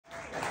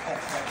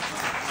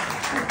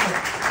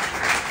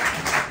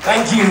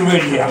Thank you,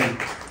 Rudy.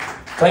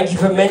 Thank you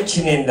for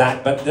mentioning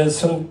that, but there's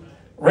some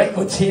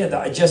records here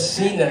that I just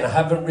seen and I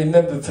haven't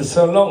remembered for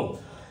so long.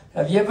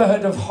 Have you ever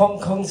heard of Hong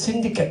Kong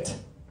Syndicate?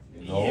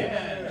 No.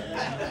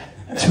 Yeah.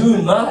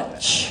 Too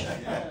much.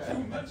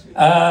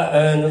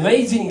 An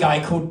amazing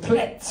guy called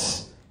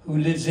Pletz, who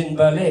lives in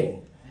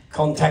Berlin,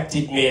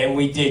 contacted me and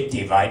we did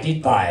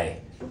Divided By.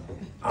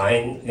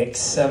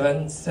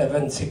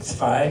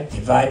 76765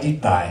 divided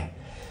by.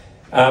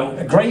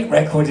 A great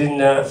record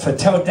for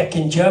Teldec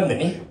in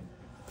Germany,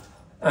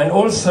 and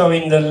also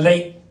in the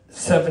late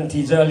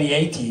 70s, early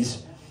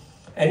 80s.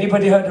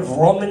 Anybody heard of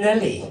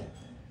Romanelli?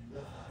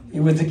 He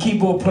was the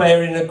keyboard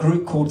player in a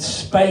group called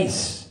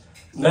Space,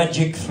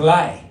 Magic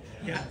Fly.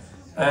 Yeah.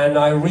 And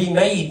I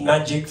remade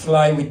Magic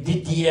Fly with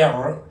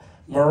Didier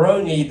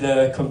Moroni,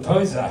 the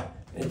composer.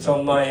 It's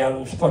on my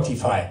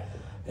Spotify.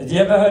 Have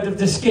you ever heard of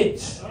the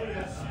Skids?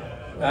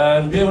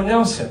 And Bill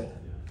Nelson.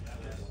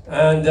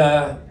 And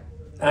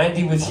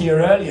Andy was here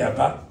earlier,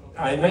 but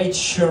I made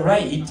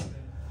Charade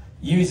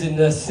using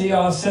the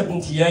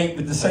CR78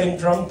 with the same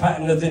drum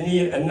pattern as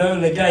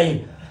Enola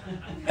Gay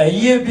a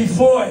year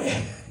before.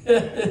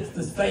 It's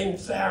the same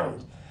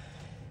sound.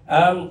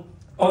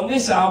 On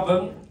this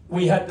album,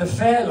 we had the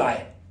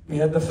Fairlight. We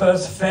had the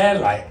first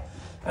Fairlight.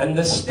 And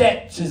the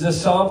Steps is a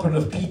sample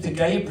of Peter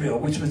Gabriel,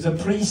 which was a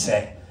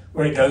preset,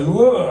 where it goes,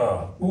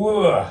 whoa,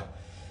 whoa.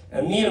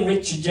 And me and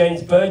Richard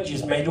James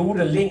Burgess made all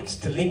the links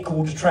to link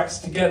all the tracks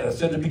together.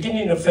 So the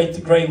beginning of Fade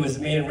to Grey was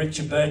me and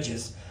Richard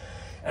Burgess.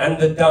 And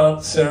The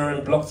Dancer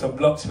and Blocks on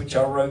Blocks, which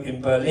I wrote in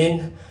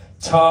Berlin.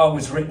 Tar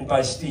was written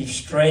by Steve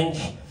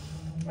Strange.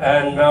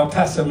 And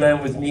Malpaso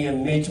Man was me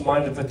and Midge.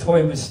 Mind of a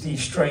Toy was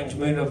Steve Strange.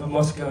 Moon Over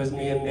Moscow was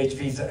me and Midge.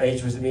 Visa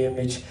Age was me and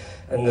Midge.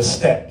 And The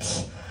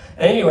Steps.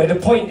 Anyway, the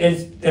point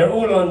is, they're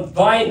all on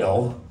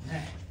vinyl.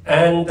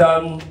 And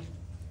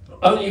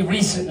only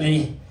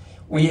recently,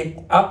 we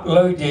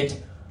uploaded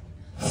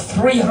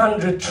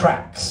 300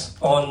 tracks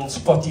on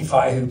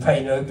Spotify, who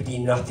pay nobody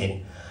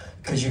nothing,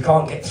 because you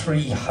can't get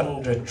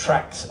 300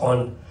 tracks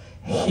on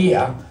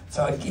here.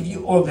 So I give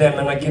you all of them,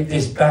 and I give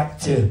this back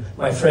to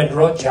my friend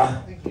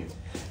Roger.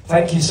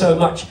 Thank you so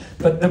much.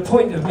 But the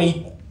point of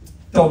me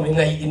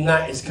dominating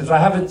that is because I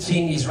haven't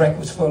seen these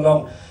records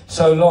for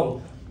so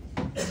long.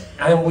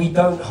 And we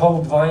don't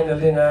hold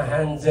vinyl in our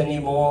hands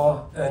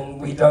anymore,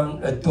 and we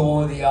don't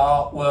adore the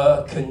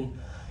artwork, and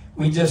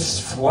we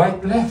just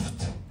swipe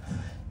left.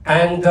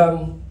 And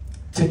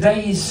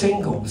today's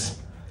singles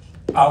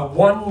are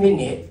 1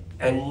 minute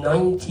and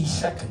 90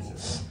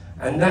 seconds,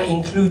 and that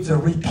includes a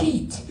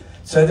repeat.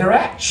 So they're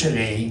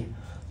actually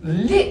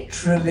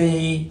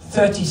literally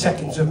 30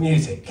 seconds of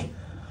music.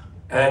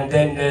 And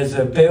then there's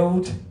a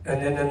build,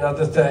 and then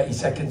another 30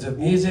 seconds of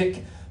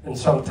music, and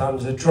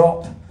sometimes a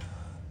drop.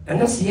 And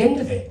that's the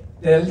end of it.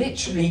 They're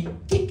literally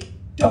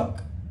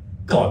tick-tock,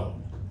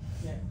 gone.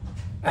 Yeah.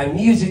 And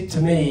music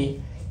to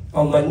me,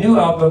 on my new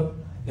album,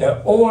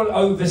 they're all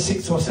over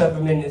 6 or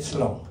 7 minutes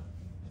long.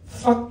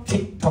 Fuck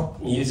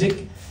TikTok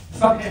music.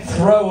 Fuck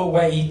throw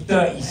away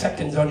 30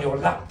 seconds on your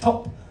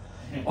laptop.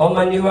 On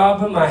my new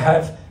album, I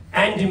have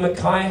Andy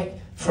Mackay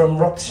from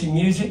Roxy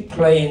Music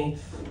playing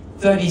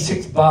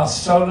 36 bar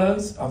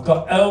solos. I've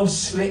got Earl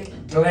Slick,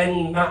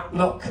 Glenn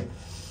Matlock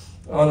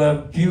on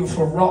a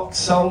beautiful rock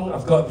song.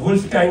 I've got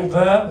Wolfgang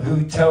Verr,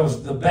 who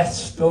tells the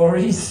best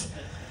stories.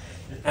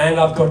 And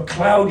I've got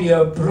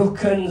Claudia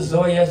Brucken,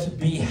 Zoya's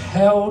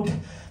Beheld,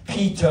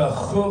 Peter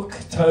Hook,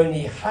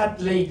 Tony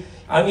Hadley.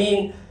 I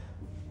mean,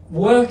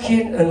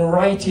 working and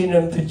writing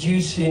and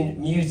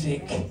producing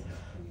music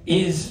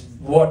is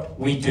what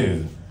we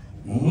do.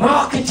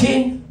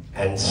 Marketing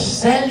and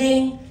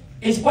selling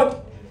is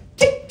what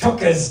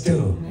TikTokers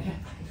do.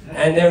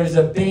 And there is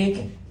a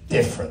big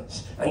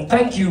difference. And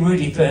thank you,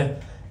 Rudy, for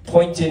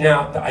pointing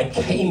out that I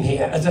came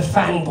here as a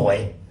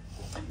fanboy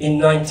in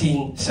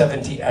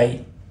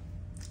 1978,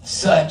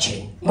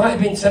 searching. Might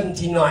have been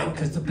 79,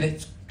 because the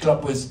Blitz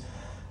Club was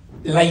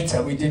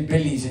later. We did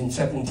Billy's in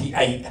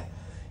 78.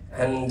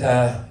 And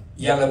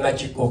Yellow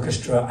Magic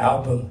Orchestra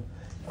album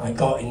I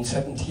got in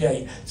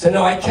 78. So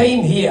now I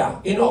came here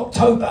in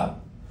October,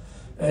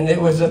 and there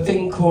was a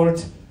thing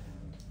called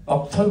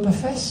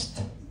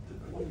Oktoberfest.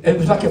 It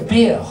was like a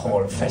beer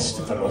hall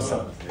festival or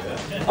something.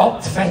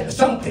 Oktfest,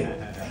 something.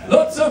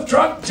 Lots of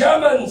drunk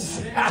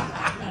Germans.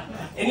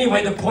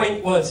 Anyway, the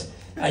point was,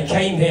 I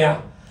came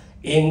here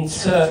in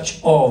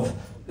search of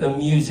the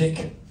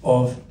music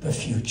of the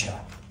future.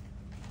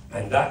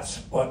 And that's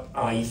what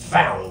I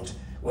found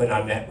when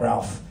I met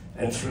Ralph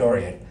and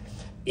Florian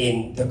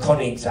in the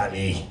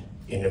Königsalley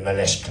in the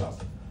Malesh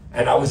Club.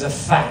 And I was a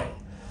fan.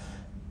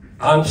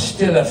 I'm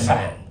still a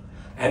fan.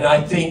 And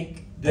I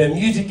think the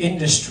music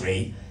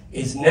industry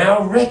is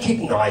now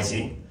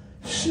recognizing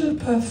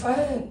super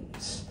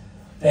fans.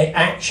 They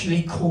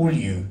actually call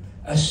you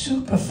a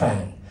super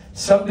fan,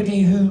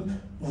 somebody who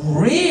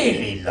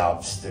really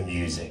loves the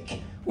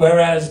music.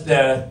 Whereas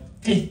the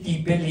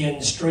 50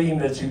 billion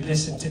streamers who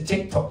listen to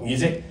TikTok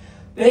music,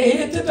 they're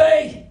here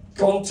today,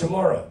 gone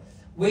tomorrow.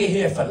 We're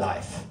here for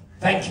life.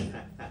 Thank you.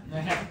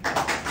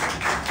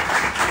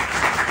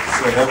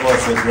 that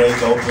was a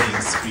great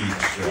opening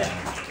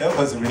speech. That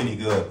was really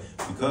good,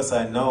 because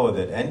I know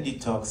that Andy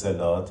talks a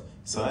lot,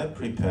 so I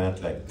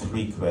prepared like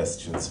 3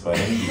 questions for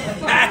Andy.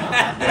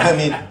 I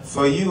mean,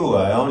 for you,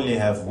 I only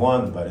have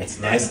 1, but it's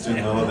nice to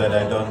know that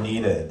I don't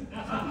need it.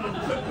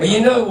 Well,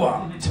 you know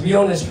what? To be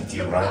honest with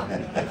you, right?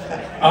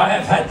 I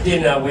have had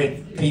dinner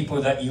with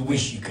people that you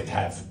wish you could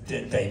have,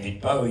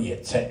 David Bowie,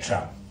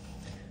 etc.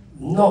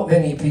 Not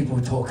many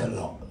people talk a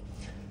lot,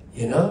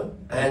 you know?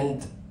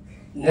 And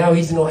now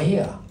he's not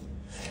here.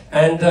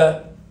 And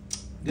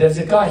there's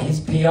a guy, his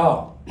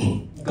PR,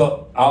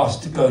 got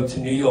asked to go to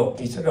New York.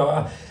 He said,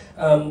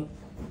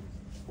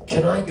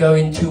 can I go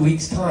in 2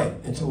 weeks' time?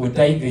 And so, well,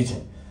 David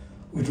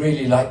would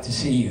really like to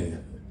see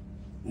you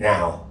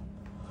now.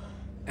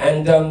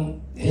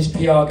 And his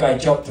PR guy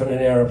jumped on an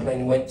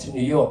aeroplane and went to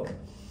New York.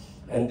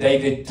 And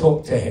David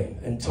talked to him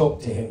and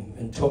talked to him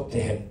and talked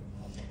to him.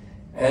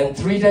 And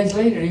 3 days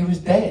later, he was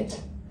dead.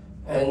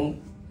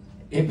 And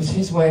it was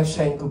his way of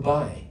saying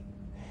goodbye.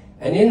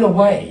 And in a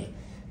way,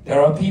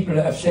 there are people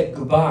that have said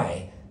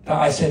goodbye that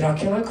I said, oh,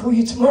 can I call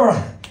you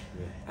tomorrow?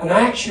 And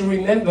I actually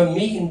remember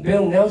meeting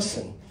Bill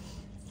Nelson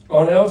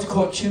on Earls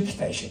Court Tube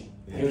Station.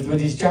 He was with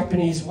his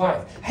Japanese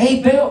wife.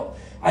 Hey, Bill,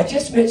 I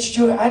just met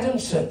Stuart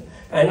Adamson,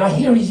 and I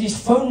hear he's his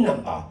phone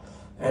number.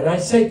 And I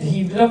said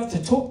he'd love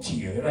to talk to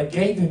you, and I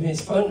gave him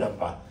his phone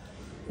number.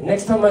 The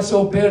next time I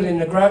saw Bill in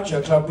the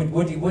Groucho Club with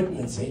Woody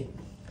Woodmansey,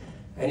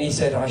 and he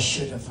said, I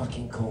should have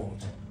fucking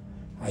called.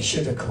 I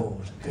should have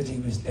called, because he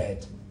was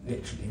dead,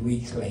 literally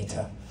weeks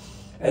later.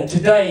 And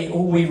today,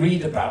 all we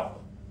read about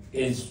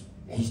is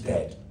he's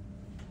dead.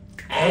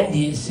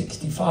 Andy is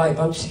 65,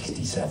 I'm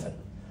 67.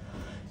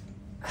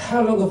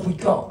 How long have we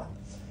got?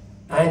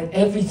 And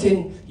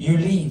everything you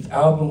leave,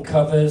 album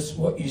covers,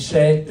 what you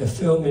said, the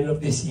filming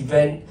of this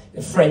event,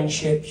 the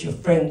friendships, your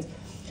friends,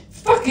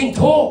 fucking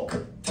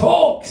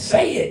talk,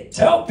 say it,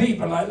 tell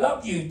people I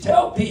love you,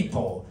 tell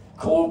people,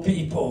 call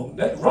people,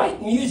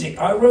 write music.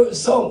 I wrote a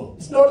song,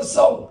 it's not a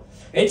song.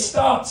 It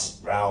starts,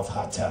 Ralph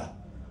Hutter,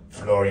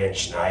 Florian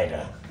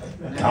Schneider,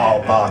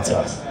 Karl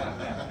Bartos.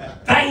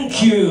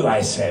 Thank you,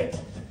 I said.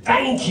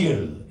 Thank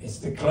you. It's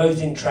the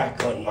closing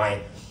track on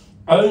my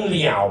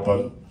only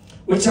album,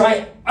 which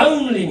I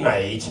only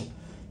made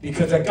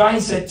because a guy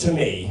said to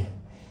me,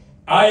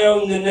 I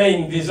own the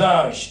name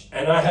Visage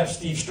and I have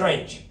Steve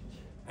Strange.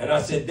 And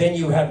I said, then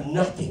you have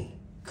nothing,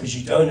 because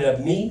you don't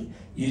have me,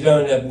 you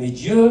don't have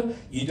Midure,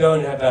 you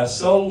don't have our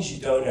songs, you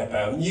don't have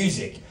our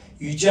music.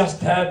 You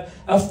just have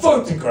a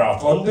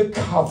photograph on the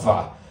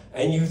cover,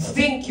 and you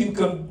think you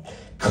can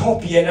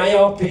copy an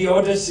ARP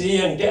Odyssey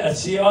and get a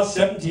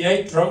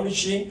CR78 drum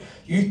machine.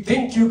 You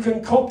think you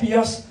can copy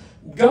us?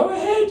 Go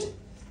ahead.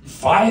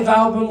 5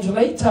 albums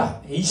later,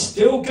 he's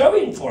still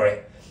going for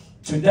it.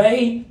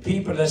 Today,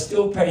 people are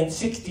still paying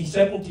 60,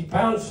 70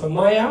 pounds for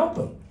my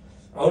album.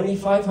 Only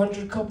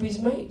 500 copies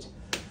made.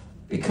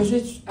 Because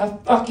it's a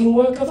fucking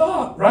work of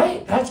art,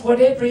 right? That's what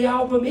every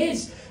album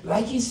is.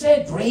 Like he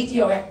said,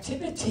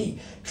 Radioactivity,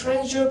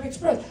 Trans-Europe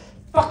Express,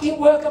 fucking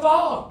work of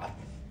art.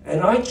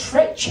 And I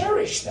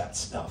cherish that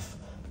stuff.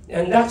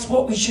 And that's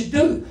what we should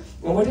do.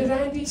 And what did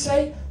Andy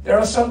say? There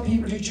are some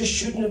people who just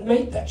shouldn't have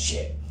made that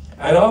shit.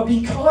 And I'll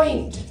be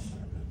kind.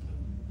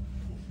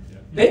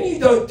 Then you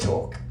don't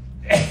talk.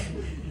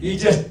 You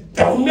just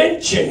don't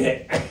mention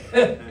it.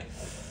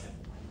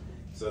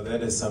 So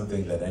that is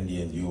something that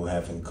Andy and you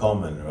have in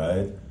common,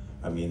 right?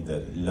 I mean,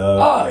 the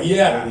love,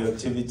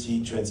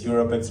 Radioactivity,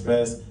 Trans-Europe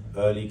Express,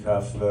 early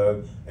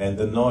Kraftwerk, and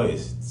the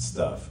noise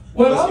stuff.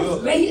 Well, I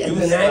was later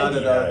than Andy. You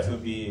started out to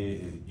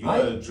be, you were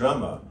a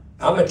drummer.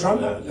 I'm a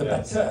drummer,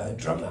 a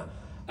drummer.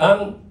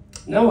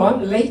 No,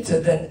 I'm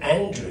later than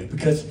Andrew,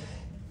 because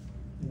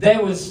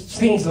there was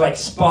things like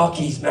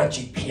Sparky's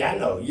Magic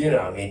Piano, you know,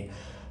 I mean,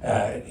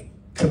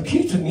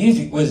 computer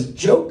music was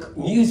joke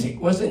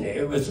music, wasn't it?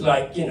 It was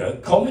like, you know,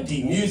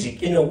 comedy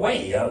music in a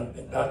way,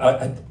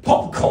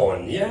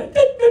 popcorn, yeah?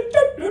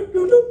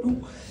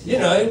 You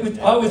know,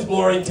 I was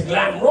more into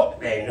glam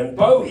rock then, and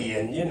Bowie,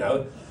 and, you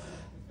know.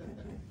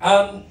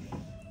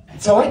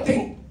 So I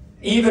think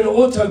even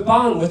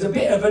Autobahn was a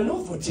bit of a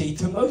novelty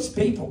to most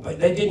people, but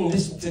they didn't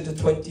listen to the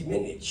 20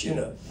 minutes, you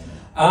know.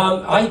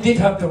 I did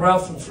have the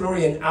Ralph and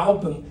Florian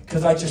album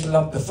because I just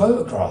loved the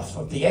photograph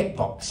of the egg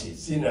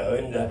boxes, you know,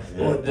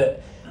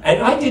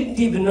 and I didn't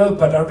even know,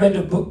 but I read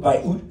a book by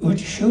Uwe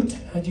Schütte.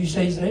 How do you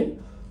say his name?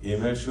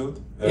 Emil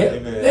Schütte?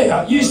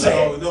 Yeah, you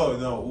say it.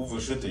 No, Uwe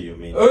Schütte, you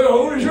mean.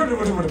 Uwe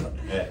Schütte.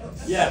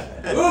 Yeah,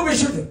 Uwe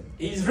Schütte.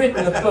 He's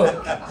written a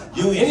book.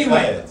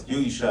 Anyway,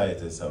 Yui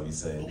Scheidt is how we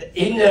say it.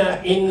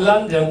 In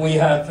London, we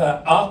have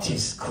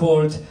artists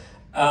called,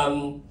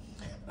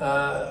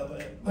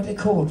 what are they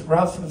called?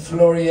 Ralph and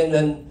Florian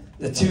and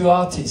the 2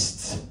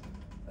 artists.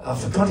 I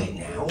forgot it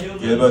now.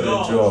 Gilbert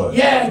and George.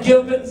 Yeah,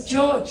 Gilbert and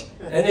George.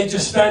 And they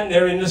just stand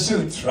there in the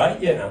suits, right?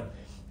 You know.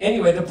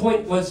 Anyway, the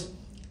point was,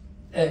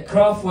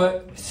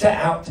 Kraftwerk set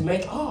out to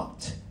make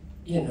art,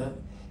 you know.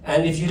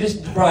 And if you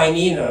listen to Brian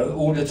Eno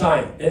all the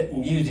time,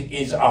 music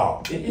is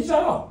art. It is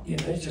art, you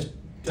know. It's just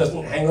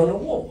doesn't hang on a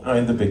wall.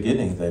 In the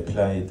beginning, they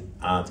played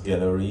art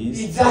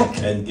galleries.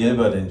 Exactly. And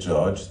Gilbert and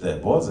George,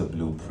 that was a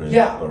blueprint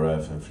for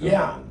Ralph and Florian.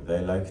 Yeah.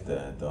 They liked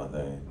that, or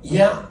they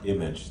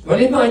imaged that. Well,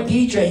 in my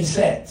DJ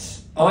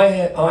sets,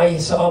 I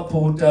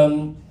sampled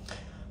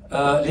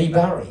Lee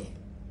Barry.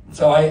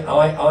 So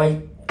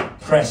I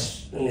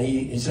press, and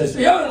he says,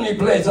 the only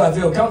place I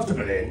feel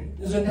comfortable in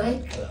is a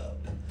nightclub.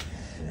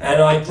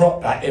 And I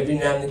drop that every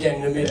now and again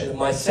in the middle of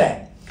my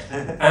set.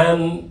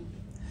 And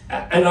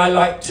I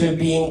like to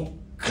be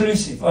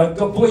inclusive. I've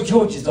got Boy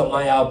George is on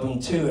my album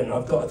too, and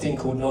I've got a thing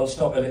called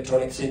Non-Stop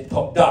Electronic Synth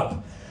Pop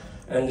Dub.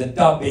 And the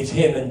dub is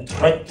him, and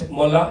Trent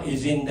Muller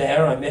is in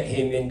there. I met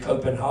him in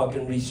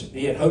Copenhagen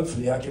recently, and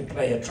hopefully I can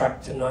play a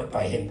track tonight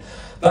by him.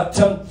 But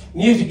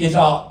music is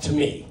art to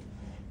me,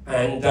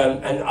 and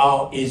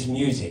art is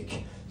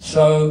music.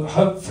 So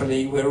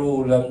hopefully we're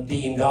all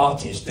deemed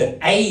artists,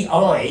 and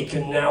AI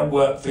can now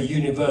work for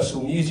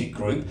Universal Music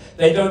Group.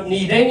 They don't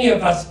need any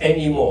of us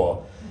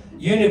anymore.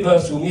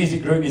 Universal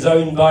Music Group is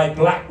owned by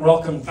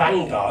BlackRock and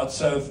Vanguard,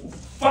 so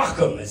fuck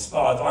them as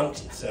far as I'm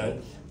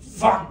concerned.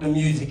 Fuck the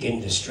music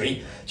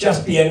industry.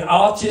 Just be an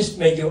artist,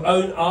 make your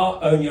own art,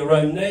 own your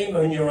own name,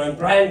 own your own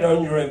brand,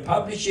 own your own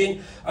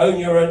publishing, own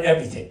your own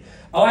everything.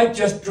 I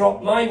just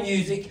dropped my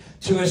music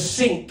to a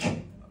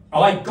sync.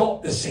 I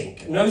got the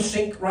sync. No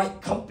sync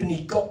right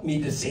company got me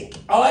the sync.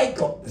 I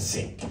got the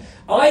sync.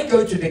 I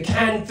go to the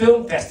Cannes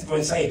Film Festival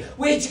and say,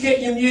 where'd you get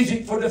your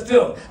music for the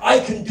film? I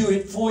can do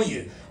it for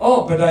you.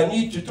 Oh, but I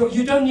need to talk.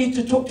 You don't need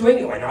to talk to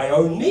anyone. I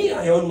own me,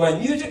 I own my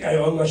music, I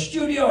own my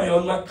studio, I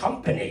own my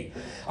company.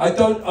 I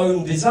don't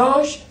own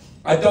Visage,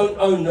 I don't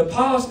own the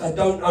past, I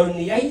don't own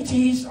the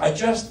 80s, I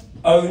just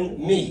own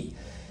me.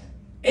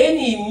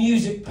 Any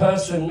music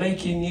person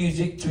making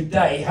music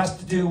today has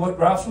to do what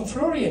Ralph and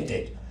Florian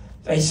did.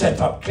 They set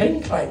up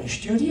Klein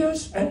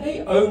Studios and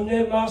they own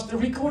their master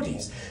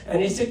recordings.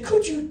 And they said,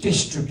 could you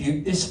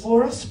distribute this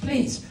for us,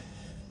 please?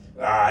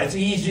 It's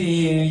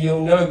easy,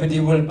 nobody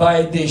will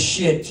buy this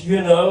shit,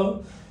 you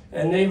know.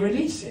 And they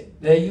release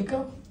it. There you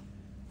go.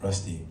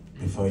 Rusty,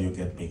 before you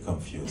get me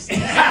confused.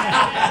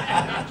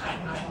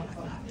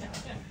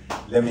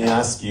 Let me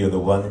ask you the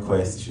one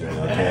question,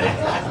 okay?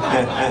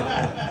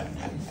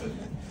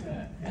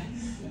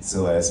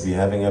 So as we're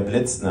having a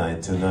Blitz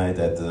night tonight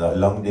at the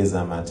Long des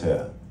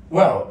Amateurs.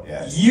 Well,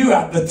 yes. You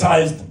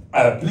advertised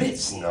a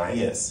Blitz night.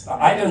 Yes.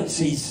 I don't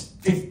see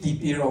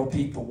 50-year-old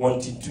people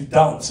wanting to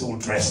dance all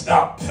dressed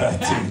up.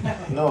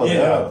 No,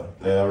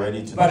 they're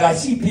ready to But dance. I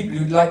see people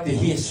who'd like to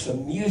hear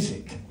some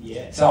music.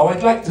 Yes. So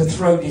I'd like to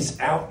throw this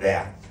out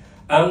there.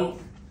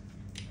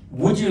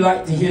 Would you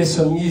like to hear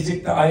some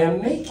music that I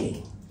am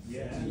making?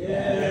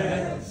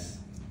 Yes.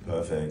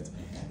 Perfect.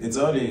 It's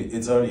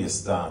only a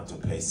start to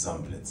play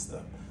some Blitz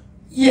stuff.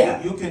 Yeah.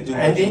 You can do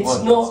and what you it's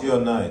want. Not, it's your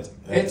night.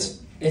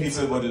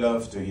 People would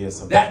love to hear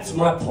something. That's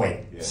my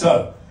point. Yeah.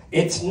 So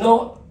it's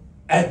not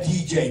a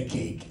DJ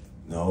gig.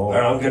 No.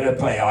 Where I'm going to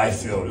play I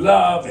Feel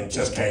Love and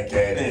Just Can't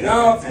Get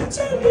Enough and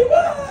Tell Me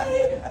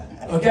Why.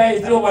 Okay,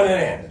 it's not one of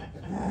them.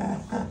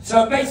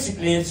 So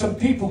basically, it's some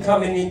people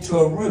coming into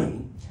a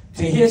room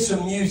to hear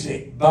some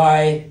music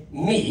by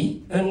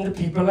me and the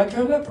people I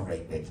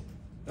collaborate with.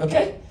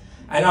 Okay?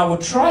 And I will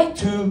try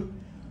to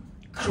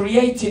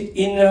create it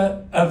in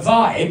a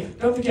vibe.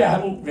 Don't forget, I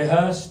haven't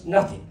rehearsed,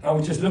 nothing. I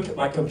will just look at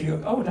my computer.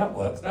 Oh, that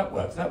works, that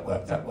works, that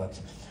works, that works.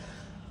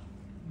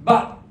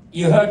 But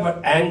you heard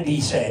what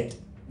Andy said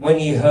when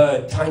he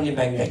heard Tiny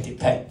Magnetic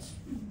Pets,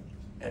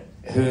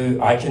 who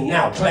I can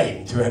now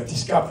claim to have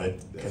discovered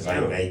because I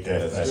made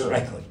their first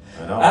record.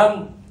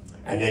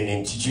 And then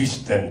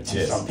introduced them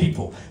to some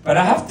people. But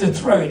I have to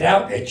throw it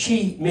out there.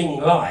 Chi Ming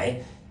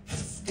Lai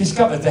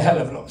discovers a hell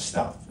of a lot of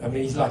stuff. I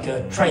mean, he's like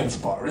a train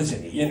spotter,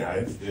 isn't he? You know,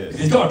 if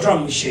he's got a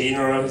drum machine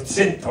or a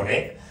synth on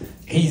it,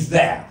 he's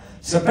there.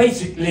 So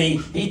basically,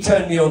 he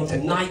turned me on to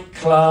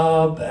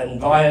Nightclub and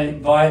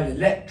Vile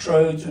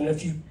Electrodes and a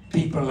few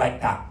people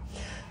like that.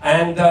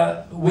 And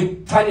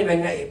with Tiny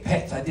Magnetic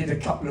Pets, I did a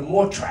couple of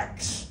more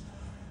tracks.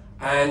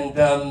 And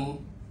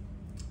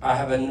I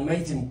have an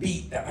amazing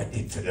beat that I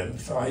did for them,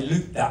 so I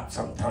loop that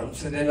sometimes.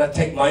 So then I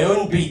take my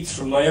own beats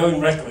from my own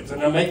records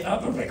and I make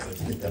other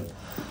records with them.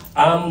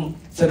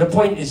 So the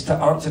point is, to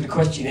answer the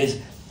question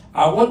is,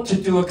 I want to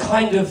do a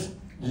kind of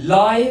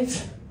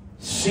live,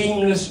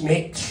 seamless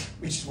mix,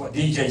 which is what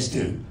DJs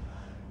do,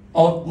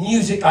 of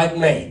music I've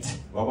made.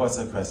 What was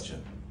the question?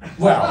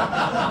 Well,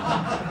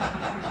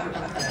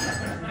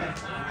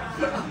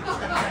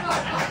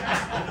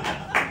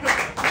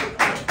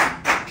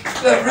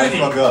 look,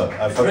 really,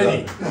 I forgot.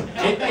 Really,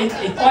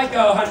 if I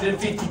go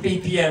 150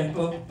 BPM,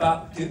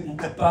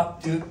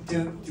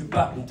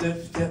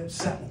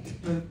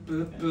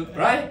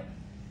 right?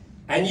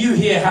 And you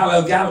hear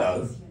Hallo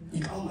Gallo,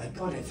 you go, oh my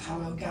God, it's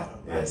Hallo Gallo.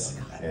 Yes.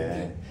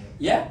 Yeah.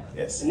 Yeah?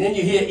 Yes. And then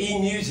you hear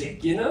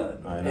E-music, you know?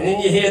 I know? And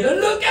then you hear the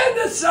look and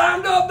the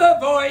sound of the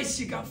voice.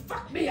 You go,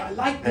 fuck me, I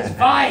like this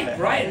vibe,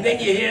 right? And then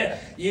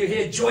you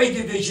hear Joy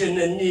Division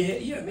and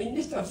I mean,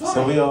 this stuff.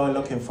 So we are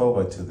looking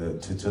forward to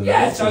tonight.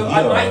 Yeah, so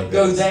I might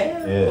go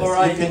there, or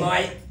I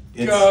might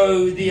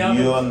go the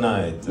other. Your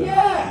night.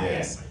 Yeah.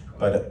 Yes.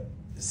 but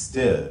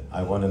still,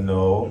 I want to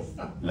know,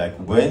 like,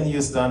 when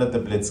you started the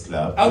Blitz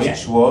Club, Okay.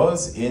 which was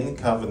in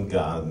Covent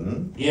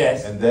Garden.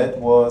 Yes. And that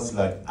was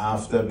like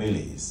after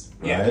Billy's,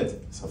 Yeah. right?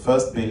 So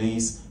first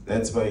Billy's,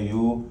 that's where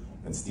you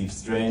and Steve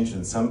Strange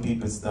and some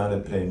people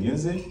started playing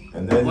music,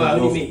 and then Well,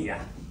 you only moved, me, yeah.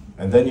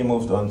 and then you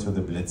moved on to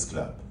the Blitz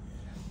Club.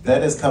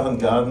 That is Covent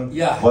Garden.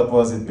 Yeah. What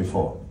was it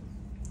before?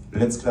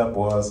 Blitz Club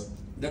was.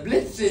 The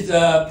Blitz is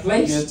a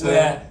place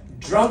where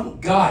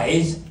drunk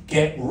guys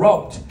get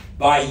robbed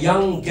by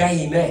young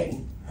gay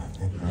men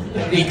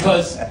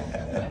because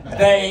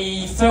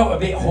they felt a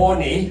bit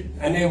horny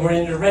and they were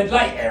in the red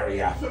light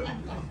area.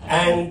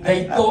 And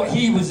they thought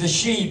he was a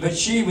she, but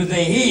she was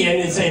a he,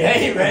 and they said,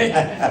 hey, Red,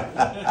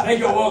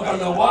 take a walk on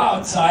the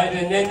wild side,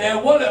 and then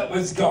their wallet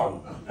was gone.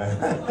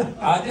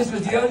 This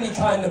was the only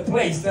kind of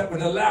place that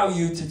would allow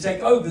you to take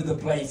over the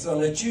place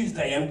on a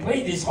Tuesday and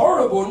play this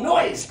horrible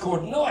noise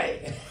called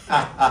Noi.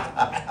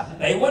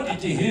 They wanted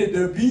to hear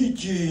the Bee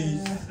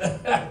Gees.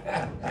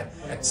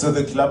 So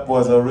the club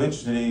was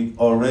originally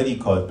already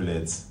called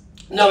Blitz.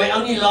 No, it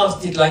only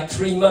lasted like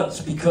 3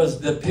 months because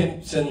the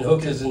pimps and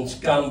hookers and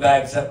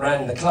scumbags that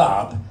ran the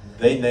club,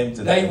 They named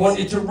it. they Blitz.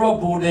 wanted to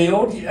rob all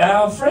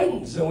our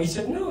friends. And we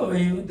said, no,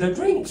 the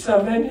drinks,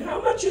 I mean, how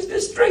much is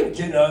this drink,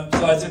 you know?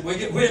 So I said,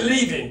 we're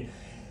leaving.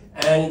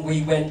 And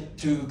we went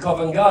to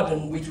Covent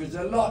Garden, which was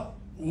a lot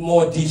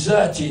more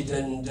deserted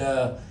and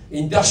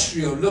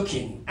industrial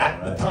looking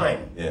at the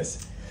time.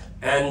 Yes.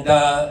 And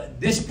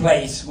this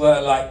place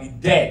were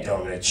like dead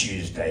on a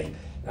Tuesday.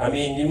 I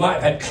mean, you might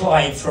have had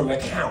Clive from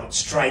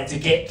accounts trying to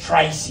get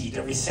Tracy,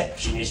 the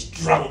receptionist,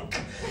 drunk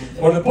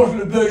on a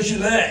bottle of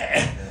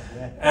Beaujolais.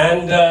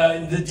 And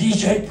the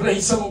DJ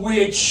played some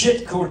weird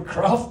shit called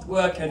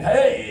Kraftwerk, and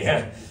hey,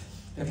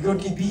 have you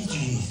got any Bee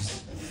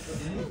Gees?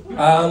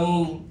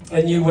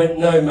 And you went,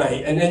 no,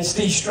 mate. And then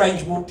Steve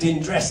Strange walked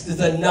in dressed as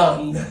a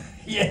nun.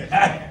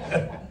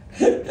 Yeah.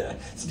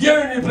 It's the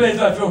only place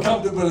I feel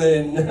comfortable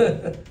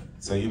in.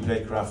 So you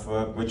play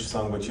Kraftwerk. Which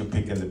song would you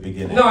pick in the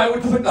beginning? No, I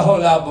would put the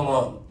whole album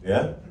on.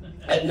 Yeah?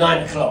 At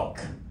 9 o'clock.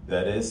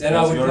 That is. Then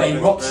I would Europe play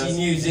Roxy Express?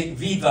 Music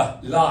Viva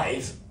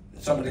live,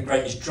 some of the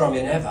greatest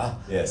drumming ever.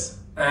 Yes.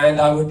 And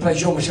I would play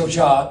Jean-Michel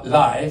Jarre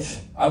live.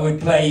 I would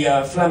play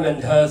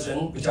Flamand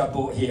Herzen, which I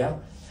bought here.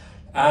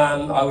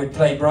 I would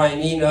play Brian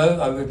Eno.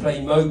 I would play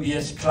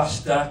Mobius,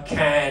 Cluster,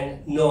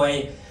 Can,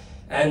 Noi.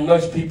 And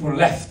most people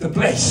left the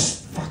place.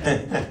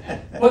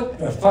 What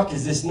the fuck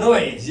is this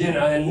noise, you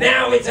know? And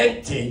now it's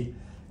empty,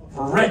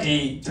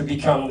 ready to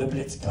become the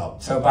Blitz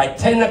Club. So by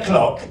 10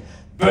 o'clock,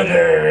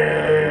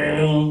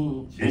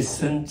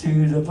 listen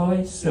to the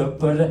voice of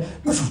Buddha.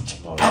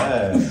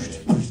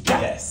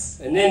 Yes.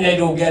 And then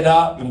they'd all get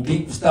up and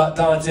people start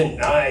dancing.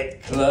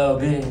 Night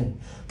clubbing,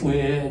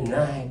 we're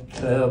night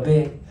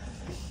clubbing.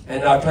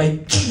 And I play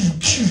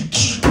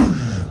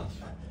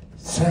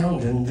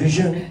sound and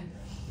vision.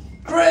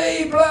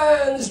 Grey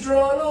blinds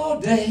drawn all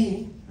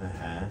day.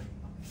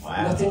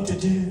 Wow. Nothing to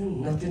do,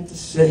 nothing to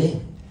say.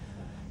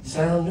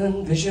 Sound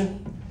and vision.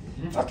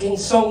 Fucking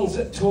songs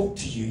that talk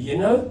to you, you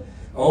know?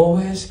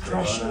 Always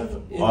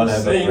crushing in All the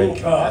have a same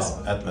great car.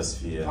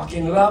 atmosphere.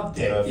 Fucking loved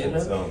it, Perfect you know?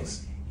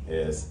 songs.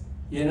 Yes.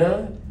 You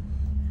know?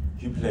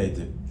 You played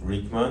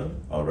Riechmann,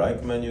 or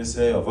Reichmann you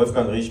say, or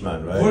Wolfgang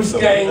Riechmann, right?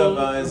 Wolfgang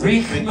Wunderbar is a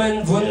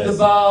Riechmann, big-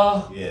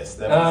 Wunderbar. Yes,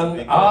 that was a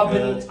big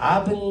record.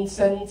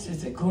 Abendsense,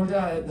 is it called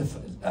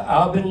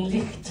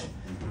Abendlicht?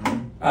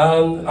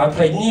 I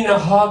played Nina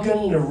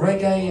Hagen, the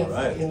reggae.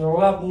 Right. I fucking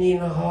love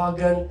Nina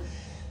Hagen.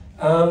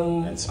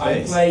 And I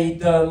Space.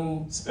 played.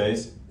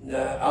 Space?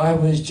 I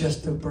was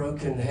just a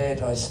broken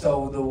head. I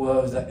stole the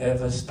words that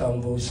ever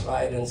stumble,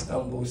 slide and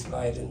stumble,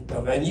 slide and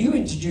tumble. And you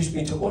introduced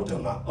me to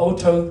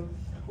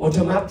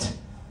Automat.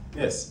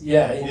 Yes.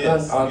 Yeah, in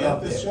Yes. London. I We had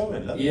loved this it. show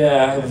in London.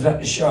 Yeah, I was at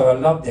the show. I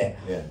loved it.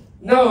 Yeah.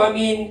 No, I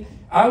mean,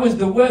 I was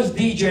the worst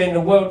DJ in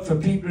the world for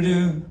people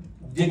who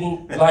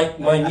didn't like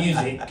my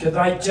music because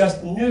I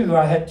just knew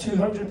I had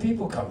 200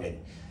 people coming.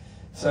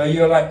 So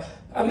you're like,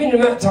 I mean, the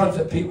amount of times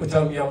that people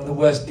tell me I'm the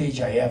worst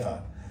DJ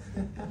ever.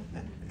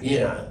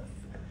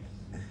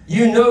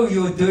 You know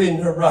you're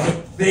doing the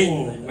right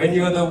thing when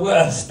you're the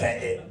worst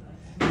at it.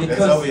 That's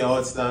how we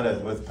all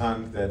started with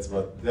punk.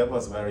 That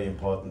was very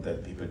important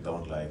that people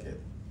don't like it.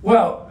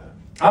 Well,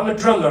 I'm a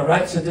drummer,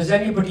 right? So does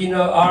anybody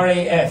know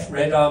RAF,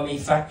 Red Army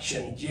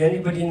Faction? Do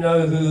anybody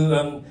know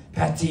who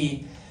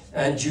Patty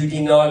and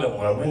Judy Nyland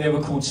were when they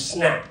were called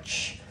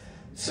Snatch?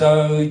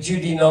 So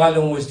Judy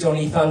Nyland was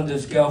Johnny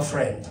Thunder's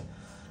girlfriend.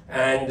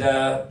 And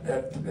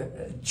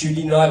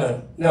Judy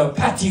Nyland, no,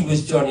 Patty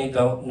was Johnny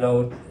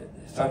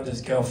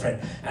Thunder's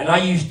girlfriend. And I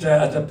used to,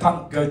 as a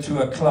punk, go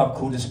to a club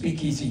called the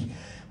Speakeasy,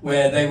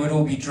 where they would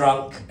all be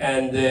drunk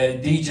and the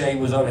DJ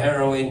was on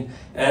heroin,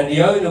 and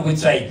the owner would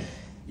say,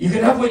 you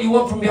can have what you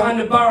want from behind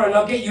the bar and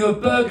I'll get you a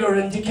burger,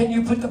 and can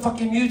you put the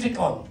fucking music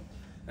on?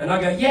 And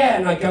I go, yeah,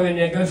 and I go in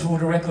there, go through all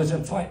the records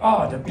and find,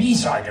 the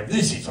B-side of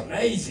this is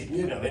amazing,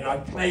 you know, and I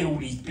play all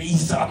these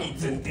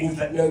B-sides and things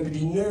that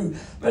nobody knew.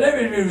 But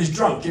everybody was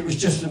drunk, it was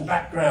just some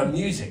background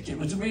music. It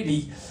was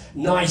really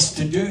nice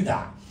to do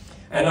that.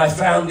 And I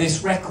found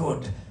this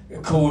record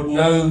called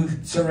No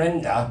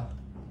Surrender,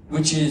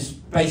 which is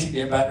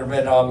basically about the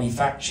Red Army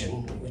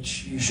faction,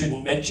 which you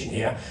shouldn't mention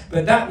here.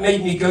 But that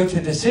made me go to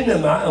the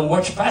cinema and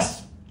watch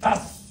Fassbinder,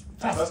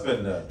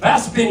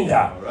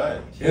 All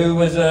right. who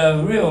was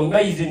a real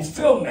amazing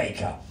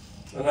filmmaker.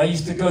 And I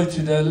used to go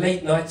to the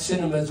late night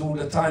cinemas all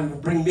the time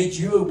and bring Midge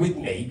Ure with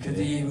me, because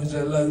he was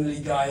a lonely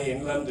guy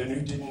in London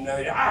who didn't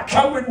know,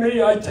 come with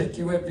me, I'll take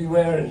you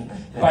everywhere and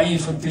buy you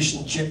some fish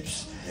and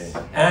chips.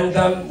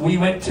 And we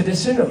went to the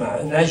cinema,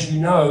 and as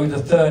you know, The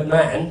Third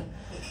Man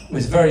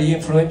was very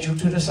influential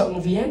to the song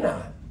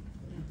Vienna.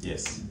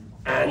 Yes.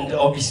 And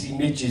obviously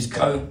Midge's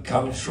coat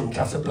comes from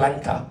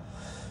Casablanca,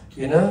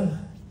 you know?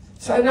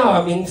 So no,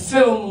 I mean,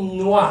 film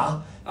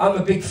noir, I'm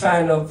a big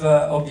fan of,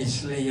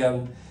 obviously,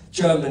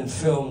 German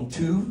film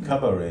too.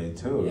 Cabaret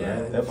too, Yeah,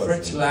 right? That was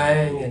Fritz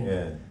Lang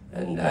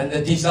and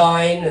the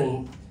design,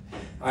 and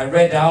I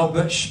read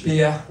Albert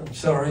Speer, I'm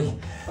sorry.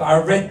 But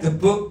I read the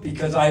book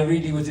because I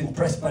really was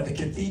impressed by the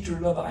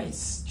Cathedral of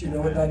Ice. Do you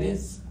know what that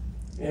is?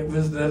 It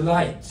was the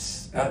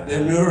lights at the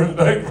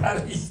Nuremberg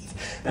rallies.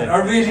 And I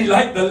really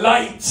like the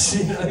lights,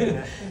 you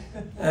know.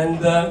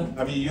 And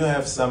I mean, you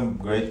have some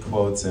great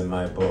quotes in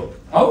my book.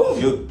 Oh!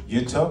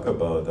 You talk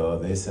about all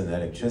this and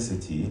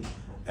electricity,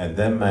 and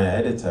then my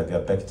editor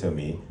got back to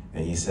me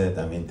and he said,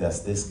 I mean,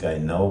 does this guy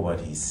know what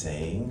he's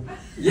saying?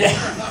 Yeah.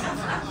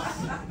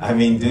 I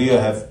mean, do you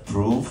have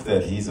proof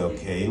that he's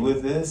okay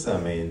with this? I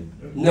mean...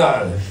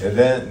 No. And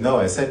then, no,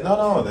 I said,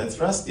 no, that's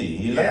Rusty.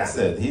 He likes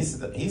it.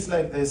 He's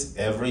like this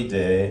every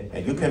day,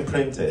 and you can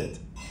print it.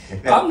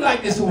 I'm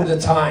like this all the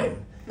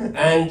time.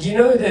 And you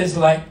know, there's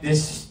like a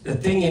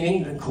thing in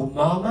England called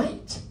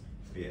Marmite.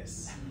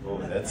 Yes. Oh,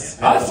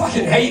 that's... I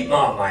fucking hate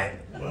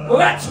Marmite. Well,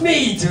 that's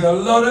me to a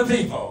lot of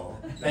people.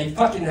 They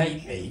fucking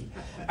hate me.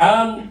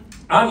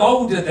 I'm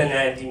older than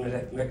Andy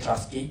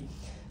McCluskey.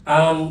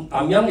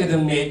 I'm younger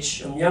than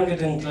Mitch. I'm younger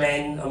than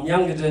Glenn. I'm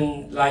younger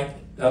than like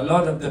a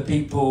lot of the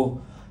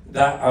people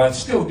that are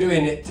still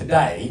doing it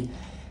today.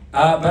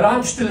 But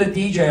I'm still a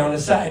DJ on a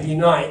Saturday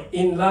night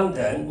in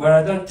London where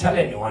I don't tell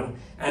anyone,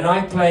 and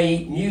I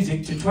play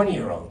music to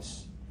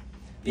 20-year-olds.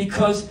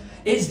 Because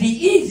it's the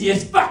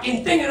easiest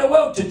fucking thing in the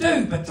world to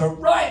do, but to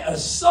write a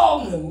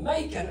song and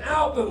make an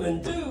album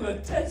and do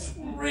it, that's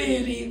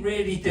really,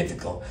 really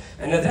difficult.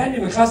 And as Andy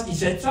McCluskey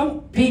said,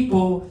 some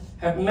people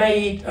have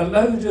made a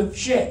load of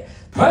shit.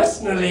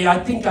 Personally, I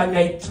think I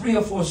made 3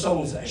 or 4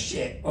 songs that are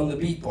shit on the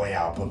Beat Boy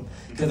album,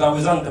 because I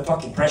was under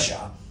fucking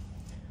pressure.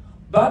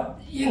 But,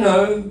 you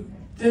know,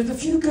 there's a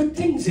few good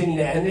things in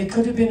there, and they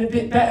could have been a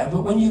bit better,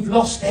 but when you've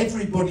lost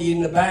everybody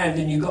in the band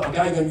and you've got a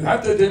guy going, you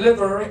have to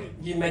deliver it,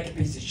 you make a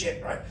piece of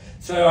shit, right?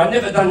 So I've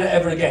never done that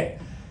ever again.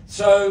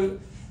 So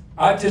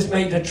I've just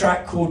made a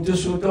track called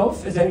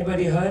Düsseldorf. Has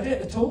anybody heard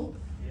it at all?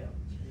 Yeah.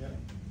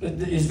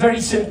 It's very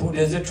simple.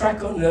 There's a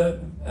track on the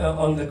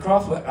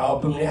Kraftwerk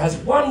album, and it has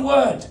one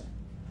word.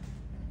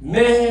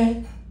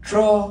 Metropolis.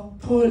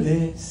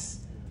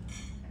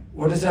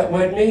 What does that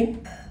word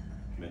mean?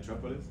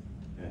 Metropolis?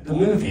 Yeah. The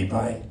movie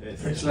by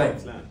Fritz Lang.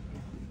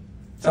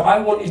 So I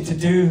wanted to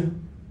do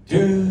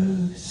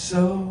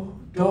Düsseldorf.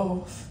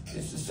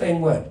 It's the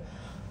same word.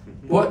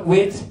 What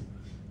with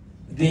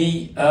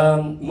the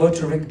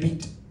motoric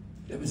beat.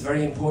 It was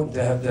very important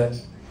to have the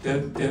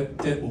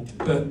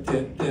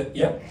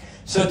yeah.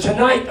 So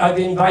tonight I've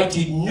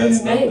invited new men.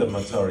 That's not the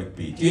motoric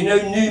beat. Do you know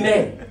New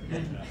Men?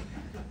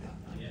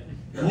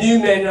 New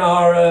Men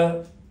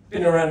are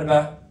been around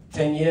about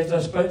 10 years, I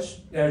suppose.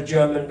 They're a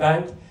German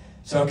band.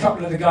 So a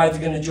couple of the guys are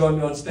going to join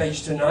me on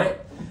stage tonight.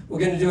 We're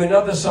going to do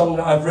another song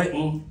that I've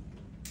written.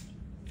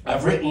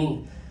 I've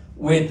written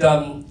with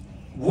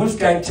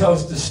Wolfgang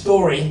Tells the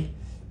Story,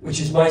 which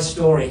is my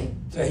story.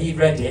 So he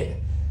read it.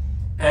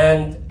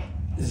 And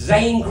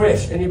Zane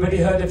Griff, anybody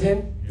heard of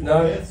him?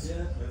 No? Yes.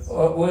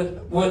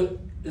 Well,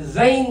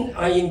 Zane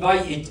I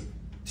invited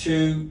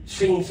to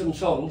sing some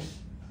songs,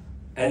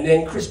 and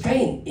then Chris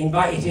Payne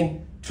invited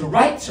him to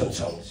write some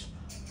songs.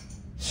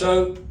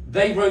 So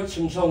they wrote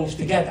some songs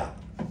together.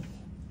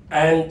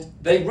 And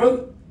they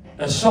wrote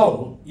a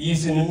song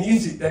using the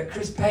music that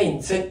Chris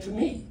Payne sent to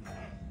me.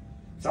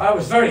 So I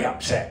was very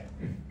upset.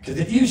 Because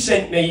if you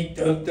sent me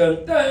dun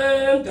dun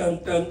dun dun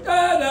dun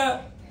da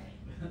da,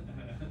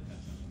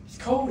 it's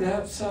cold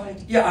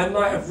outside. Yeah, I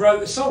might have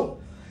wrote a song.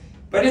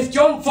 But if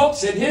John Fox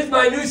said, here's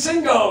my new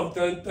single,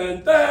 dun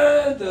dun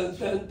dun dun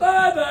dun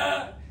da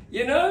da,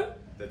 you know?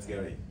 That's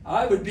scary.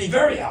 I would be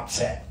very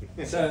upset.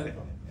 So,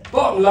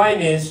 bottom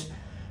line is,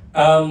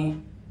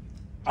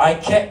 I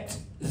kept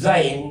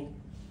Zane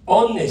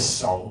on this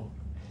song,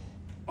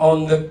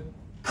 on the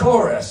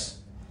chorus,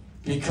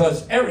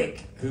 because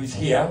Eric, who's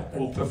here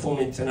and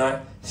performing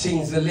tonight,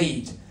 sings the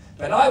lead.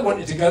 But I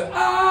wanted to go,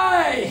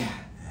 I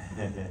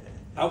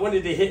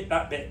wanted to hit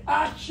that bit.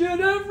 I should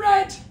have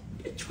read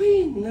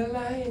between the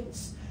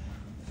lines.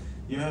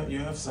 You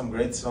have some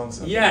great songs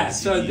on the CD,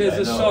 so there's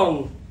a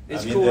song.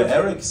 It's called... the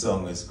Eric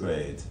song is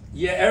great.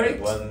 Yeah,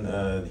 Eric. One,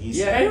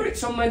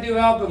 Eric's on my new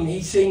album.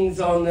 He sings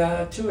on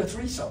 2 or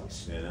 3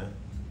 songs. Yeah.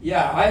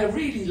 Yeah, I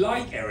really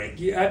like Eric.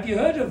 Have you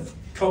heard of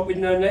Cult with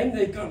No Name?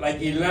 They've got like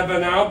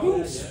 11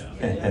 albums,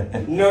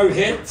 no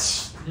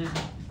hits.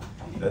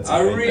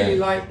 I really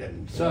like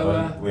them.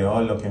 So we're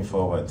all looking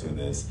forward to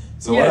this.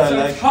 So yeah, what so I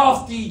like, it's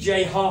half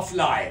DJ, half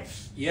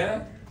live.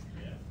 Yeah.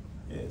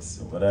 yes,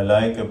 so what I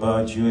like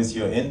about you is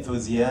your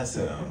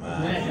enthusiasm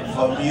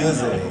for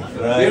music,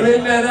 right? You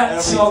remember that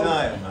Every song?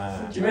 time,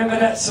 man. Do you remember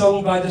that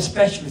song by The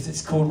Specialist?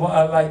 It's called "What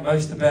I Like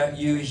Most About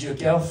You Is Your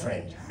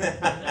Girlfriend."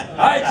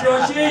 Hi,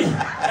 Georgie.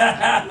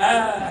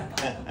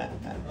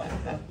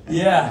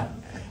 Yeah.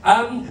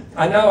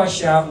 I know I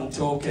shout and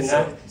talk and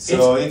that.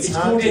 So it's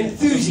called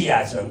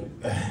enthusiasm.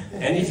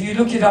 And if you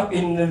look it up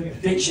in the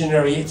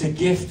dictionary, it's a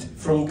gift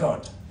from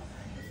God.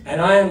 And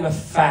I am a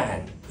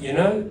fan, you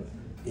know?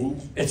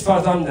 As far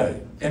as I know,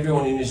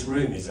 everyone in this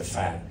room is a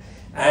fan.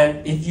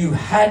 And if you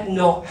had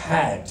not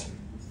had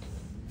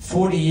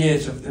 40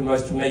 years of the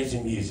most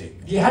amazing music,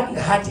 if you hadn't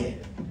had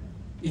it,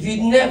 if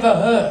you'd never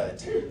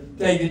heard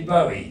David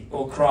Bowie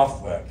or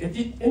Kraftwerk, if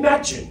you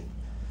imagine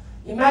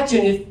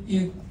if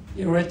you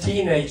were a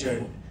teenager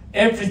and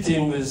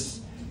everything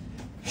was,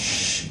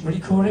 what do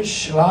you call it,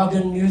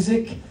 Schlager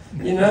music,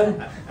 you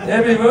know?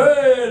 Every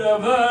word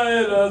of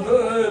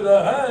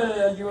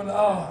you were like,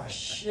 oh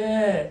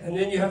shit, and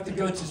then you have to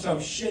go to some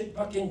shit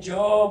fucking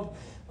job,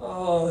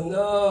 oh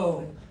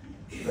no.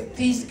 But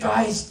these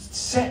guys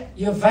set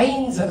your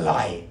veins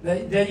alight,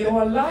 they're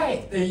your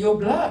life, they're your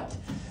blood.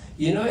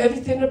 You know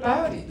everything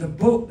about it, the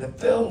book, the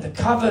film, the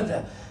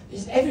cover,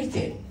 it's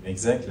everything.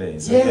 Exactly.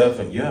 So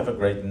Yeah. you have a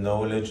great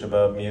knowledge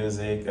about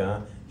music.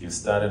 You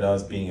started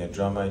out being a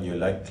drummer and you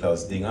like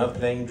Klaus Dinger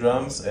playing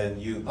drums, and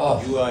you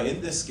are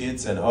in the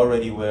skits and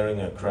already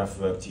wearing a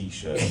Kraftwerk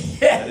t-shirt.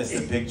 Yeah. That is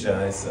the picture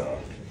I saw,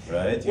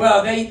 right?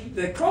 Well,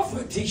 the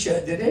Kraftwerk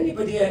t-shirt, did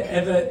anybody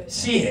ever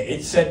see it?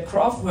 It said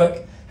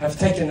Kraftwerk have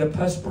taken the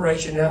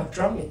perspiration out of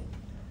drumming.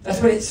 That's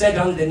what it said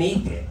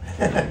underneath it.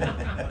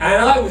 And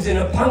I was in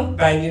a punk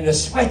band in a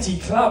sweaty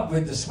club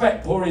with the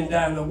sweat pouring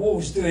down the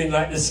walls doing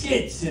like the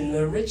Skids and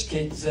the Rich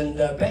Kids and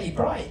Betty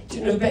Bright. Do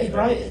you know who Betty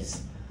Bright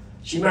is?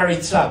 She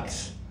married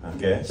Suggs.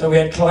 Okay. So we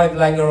had Clive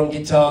Langer on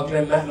guitar,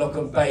 Glenn Matlock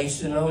on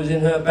bass, and I was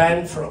in her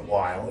band for a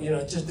while, you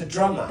know, just a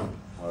drummer.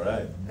 All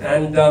right.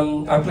 And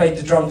I played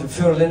the drums with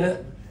Phil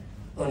Lynott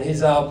on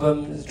his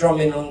album,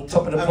 drumming on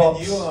Top of the Pops.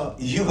 Mean,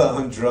 you are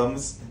on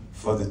drums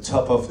for the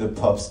Top of the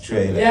Pops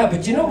trailer. Yeah,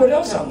 but do you know what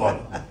else I'm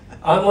on?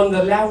 I'm on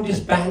the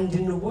loudest band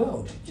in the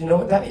world. Do you know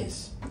what that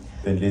is?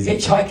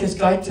 Hitchhiker's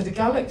Guide to the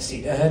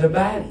Galaxy. They had a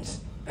band.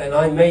 And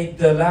I made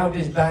the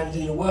loudest band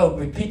in the world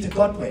with Peter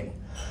Godwin.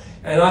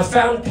 And I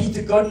found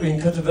Peter Godwin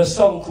because of a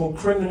song called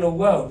Criminal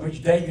World,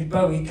 which David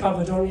Bowie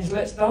covered on his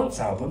Let's Dance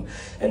album.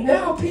 And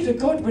now Peter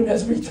Godwin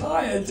has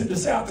retired to the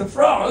south of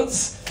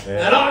France,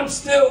 and I'm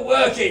still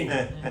working.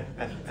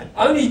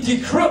 Only Die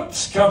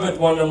Krupps covered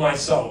one of my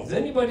songs.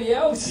 Anybody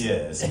else?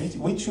 Yes,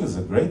 we choose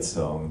a great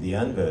song, The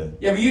Anvil.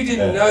 Yeah, but you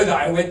didn't know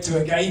that I went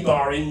to a gay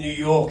bar in New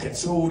York and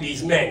saw all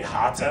these men,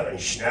 Harter and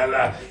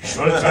Schneller,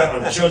 Schulter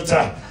and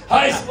Schulter,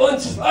 Heiß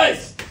und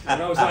Weiß. And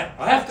I was like,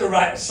 I have to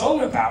write a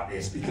song about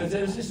this because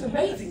there was this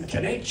amazing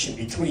connection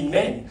between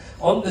men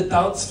on the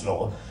dance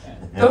floor.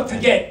 Don't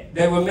forget,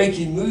 they were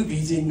making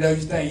movies in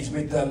those days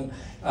with,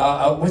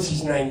 what's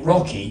his name,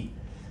 Rocky,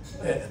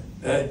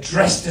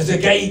 dressed as a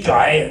gay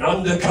guy, an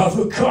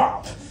undercover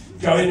cop,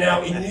 going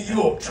out in New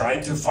York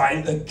trying to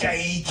find the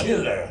gay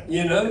killer,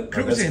 you know?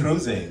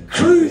 Cruising.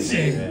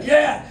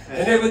 Yeah.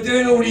 And they were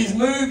doing all these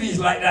movies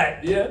like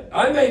that, yeah?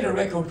 I made a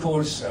record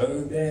called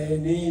So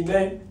Many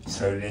Men,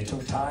 So Little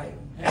Time.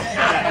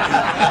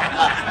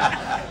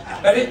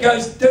 And it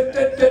goes,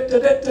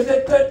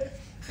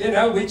 you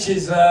know, which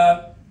is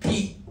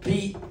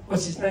Pete,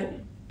 what's his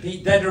name?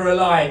 Pete Dead or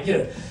Alive, you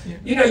know.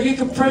 You know, you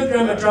can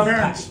program a drum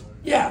pattern.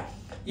 Yeah,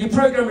 you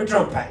program a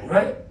drum pattern,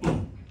 right?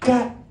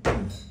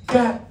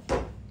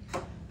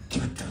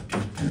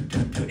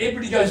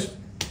 Everybody goes,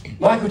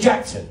 Michael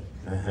Jackson.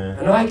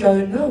 And I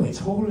go, no, it's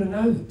Hall &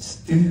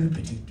 Oates.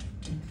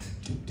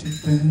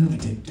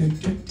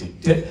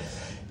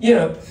 You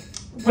know,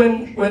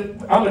 when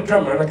I'm a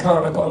drummer and I've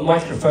got a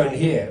microphone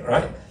here,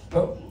 right?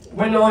 But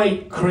when I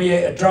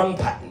create a drum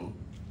pattern,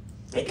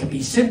 it can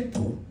be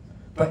simple,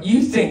 but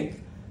you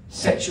think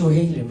Sexual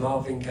Healing,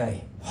 Marvin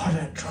Gaye, what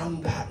a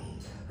drum pattern,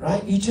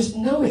 right? You just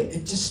know it,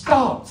 it just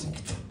starts.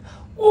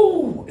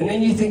 Ooh, and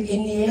then you think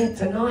In the Air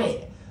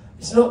Tonight.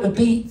 It's not the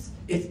beats,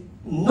 it's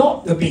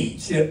not the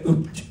beats. You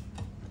know,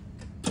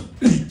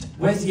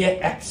 where's the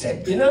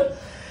accent, you know?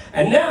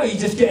 And now you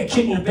just get a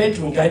kid in the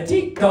bedroom going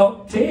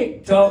tick-tock,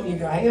 tick-tock. You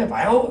go, hang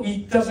on,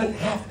 it doesn't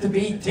have to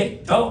be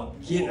tick-tock,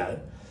 you know.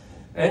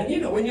 And, you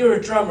know, when you're a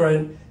drummer,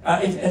 and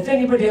has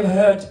anybody ever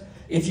heard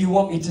If You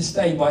Want Me to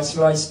Stay by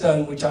Sly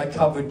Stone, which I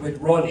covered with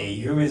Ronnie,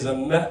 who is a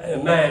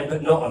man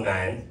but not a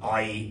man,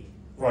 i.e.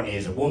 Ronnie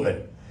is a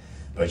woman.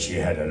 But she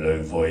had a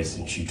low voice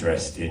and she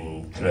dressed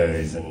in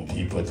clothes and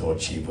people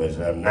thought she was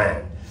a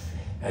man.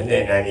 And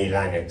then Annie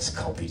Lennox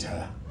copied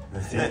her.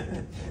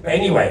 But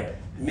anyway,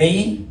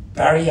 me,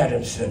 Barry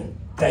Adamson,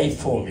 Dave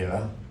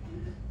Formula,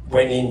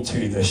 went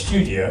into the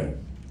studio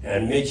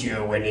And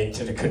Midgeo went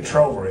into the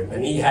control room,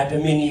 and he had a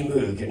mini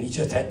Moog, and he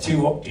just had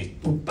 2 octaves.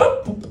 Boop,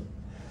 boop, boop,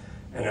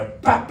 and a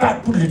bap,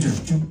 bap,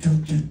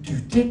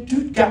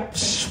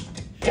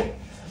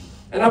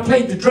 and I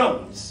played the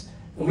drums,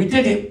 and we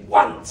did it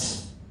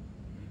once,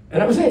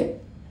 and that was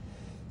it.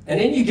 And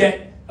then you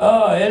get,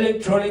 oh,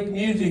 electronic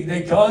music,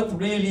 they can't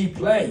really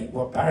play.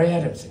 Well, Barry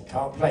Adamson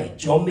can't play.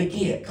 John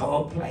McGeer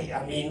can't play.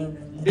 I mean,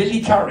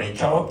 Billy Curry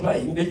can't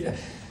play.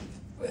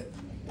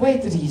 Where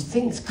do these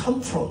things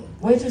come from?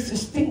 Where does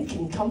this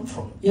thinking come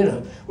from? You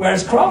know,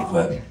 whereas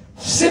Kraftwerk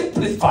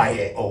simplify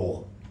it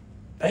all.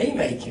 They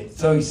make it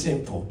so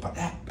simple, but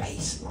that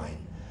bass line,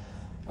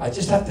 I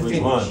just have to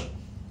finish. One?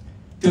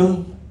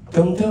 Dum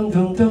dum dum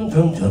dum dum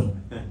dum dum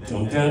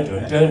dum dum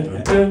dum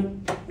dum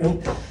dum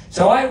dum.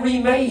 So I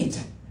remade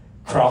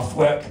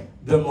Kraftwerk,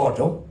 the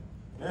model.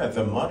 Yeah,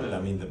 the model, I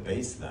mean the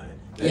bass line.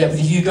 Yeah, but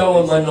if you go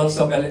on my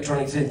non-stop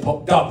electronic synth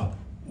pop dub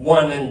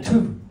 1 and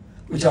 2,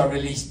 which I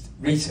released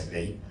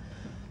recently,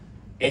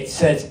 it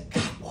says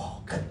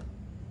Catwalk,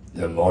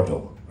 the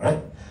model, right?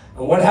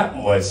 And what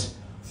happened was,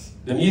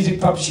 the music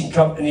publishing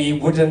company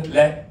wouldn't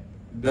let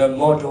the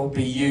model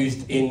be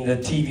used in the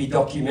TV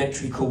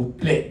documentary called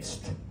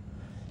Blitzed.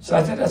 So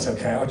I said, that's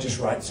okay, I'll just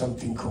write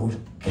something called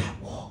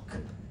Catwalk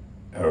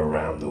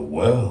Around the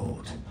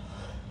World.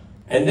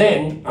 And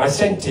then I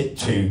sent it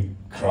to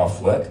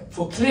Kraftwerk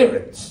for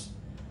clearance.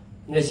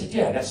 And they said,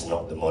 yeah, that's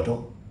not the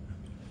model.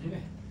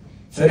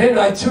 So then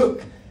I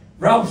took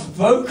Ralph's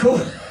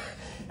vocal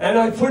and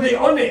I put it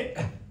on it.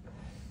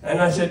 And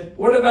I said,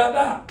 what about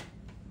that?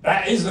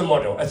 That is the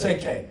model. I said,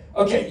 okay.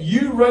 Okay,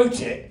 you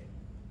wrote it,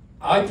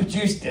 I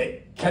produced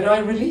it, can I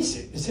release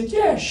it? They said,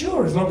 yeah,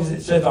 sure, as long as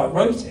it says I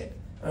wrote it.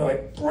 And I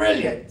went,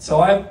 brilliant. So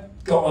I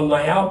got on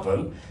my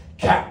album,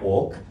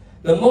 Catwalk,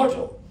 the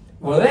model.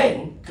 Well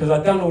then, because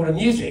I'd done all the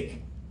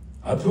music,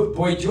 I put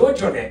Boy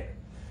George on it.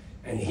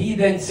 And he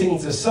then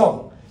sings a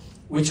song,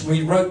 which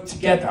we wrote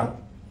together,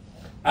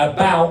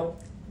 about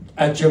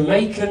a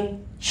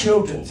Jamaican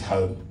children's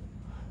home,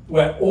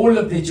 where all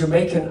of the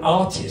Jamaican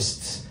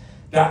artists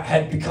that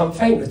had become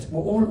famous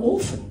were all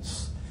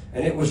orphans.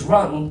 And it was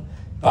run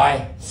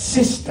by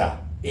Sister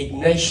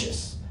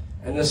Ignatius.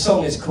 And the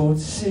song is called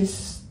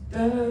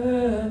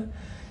Sister.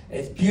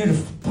 It's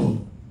beautiful.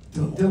 Boom,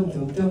 dum, dum,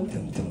 dum, dum,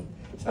 dum, dum.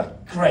 It's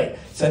like great.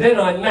 So then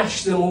I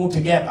mashed them all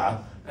together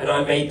and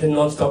I made the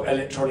non-stop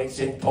electronic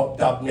synth pop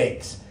dub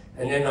mix.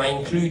 And then I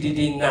included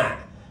in that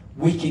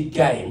Wicked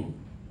Game,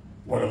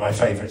 one of my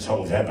favourite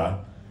songs ever,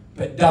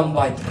 but done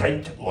by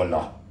Brent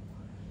Muller.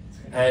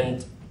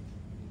 And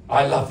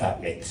I love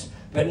that mix.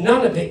 But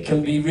none of it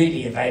can be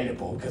really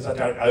available because I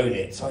don't own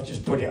it, so I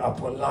just put it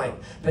up online.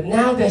 But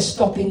now they're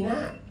stopping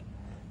that.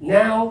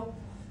 Now,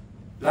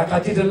 like I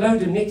did a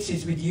load of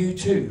mixes with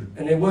U2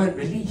 and they weren't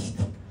released.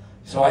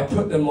 So I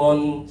put them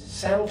on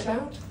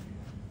SoundCloud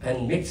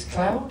and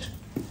Mixcloud.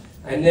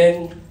 And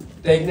then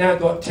they've now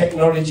got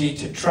technology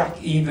to track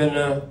even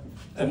a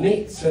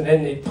mix, and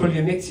then they pull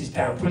your mixes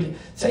down.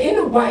 So in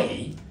a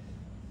way,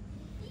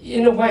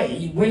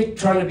 we're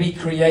trying to be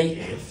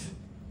creative.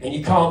 And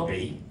you can't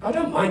be. I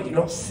don't mind, you're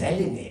not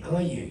selling it,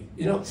 are you?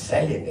 You're not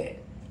selling it.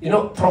 You're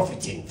not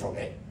profiting from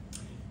it.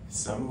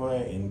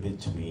 Somewhere in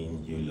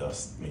between, you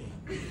lost me.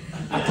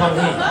 I can't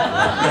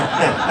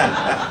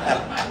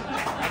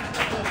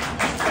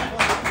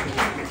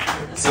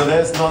hear. So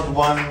there's not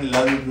one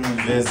London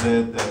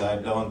visit that I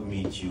don't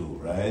meet you,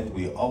 right?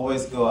 We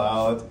always go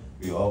out,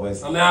 we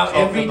always I'm out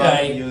talk every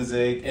about day,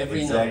 music.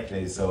 every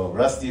exactly. night. So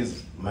Rusty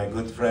is my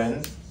good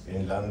friend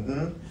in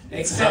London.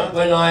 Except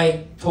when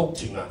I talk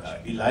too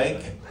much.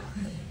 Like,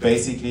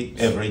 basically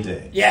every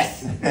day.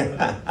 Yes!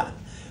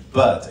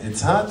 But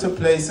it's hard to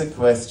place a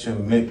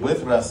question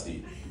with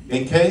Rusty.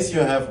 In case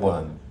you have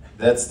one,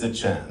 that's the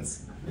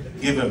chance.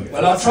 Give him.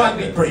 Well, I'll try and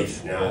be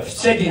brief now. I've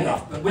said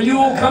enough, but will you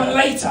all come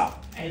later?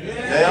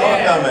 They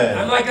all come in.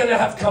 Am I going to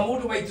have come all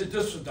the way to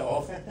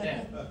Düsseldorf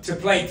to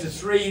play to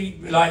three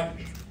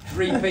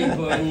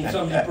people and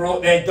somebody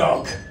brought their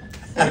dog?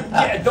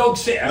 Get a dog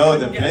sitter. No,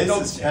 the place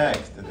is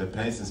packed. The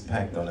place is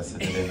packed on a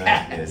Saturday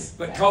night, yes.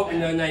 But Colt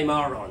and her name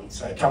are on,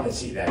 so come and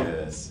see them.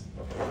 Yes.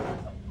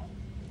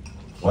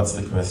 What's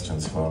the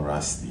questions for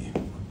Rusty?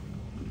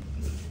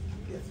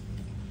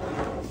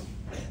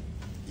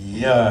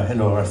 Yeah,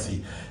 hello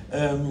Rusty.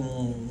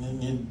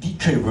 In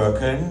DJ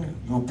working,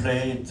 you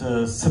played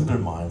Simple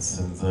Minds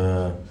in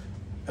the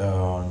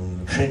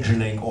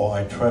Changeling or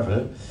I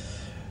Travel.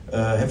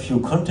 Have you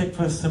contact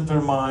with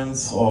Simple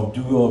Minds, or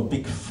do you a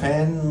big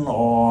fan,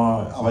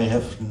 or I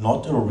have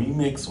not a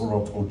remix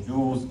or a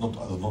produce, not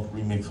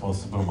remix for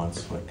Simple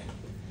Minds track?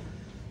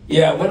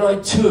 Yeah, when I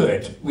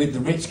toured with the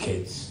Rich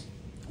Kids,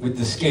 with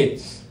the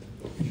Skids,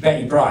 with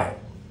Betty Bright,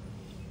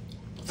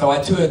 so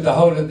I toured the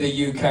whole of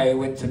the UK,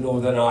 went to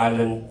Northern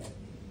Ireland,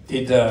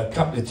 did a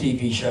couple of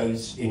TV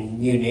shows in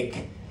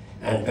Munich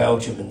and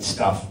Belgium and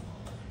stuff.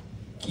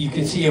 You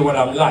can see what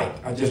I'm like.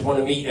 I just want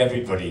to meet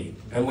everybody.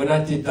 And when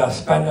I did the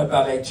Spandau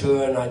Ballet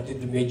tour and I did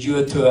the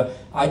Midgeo tour,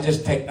 I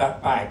just take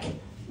that bag,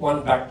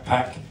 one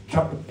backpack,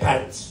 couple of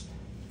pants,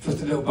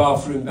 just a little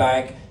bathroom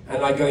bag,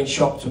 and I go in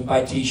shops and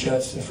buy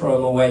T-shirts and throw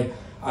them away.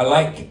 I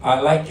like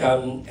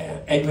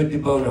Edward de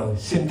Bono,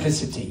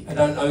 simplicity. I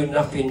don't own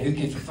nothing, who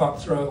gives a fuck,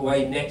 throw it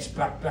away, next,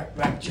 black, black,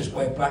 black, just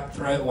wear black,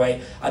 throw it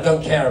away. I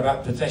don't care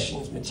about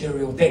possessions,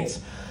 material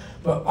things.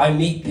 But I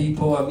meet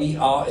people, I meet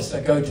artists, I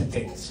go to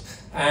things.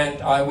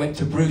 And I went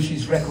to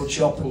Bruce's record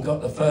shop and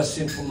got the first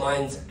Simple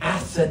Minds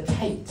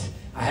acetate.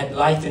 I had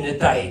Light in the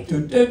Day.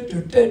 And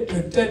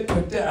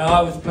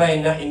I was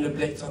playing that in the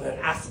Blitz on an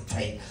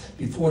acetate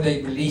before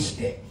they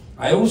released it.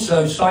 I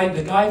also signed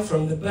the guy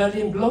from the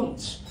Berlin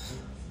Blondes.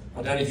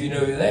 I don't know if you know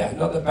who they are,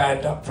 another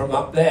band up from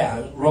up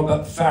there,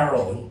 Robert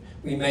Farrell, and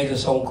we made a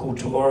song called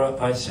Tomorrow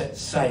I Set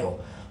Sail.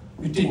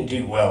 We didn't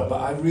do well, but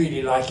I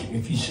really like it.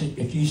 If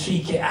you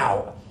seek it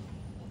out,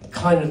 it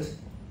kind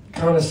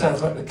of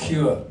sounds like The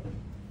Cure.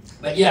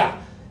 But yeah,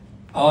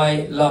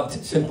 I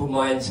loved Simple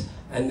Minds,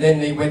 and then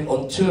they went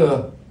on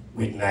tour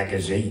with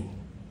Magazine,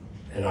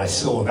 and I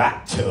saw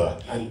that tour,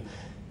 and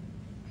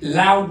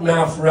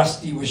Loudmouth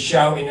Rusty was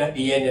shouting at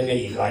the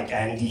enemy, like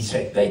Andy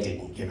said. They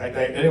didn't give it.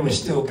 They were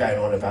still going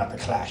on about the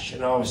Clash,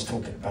 and I was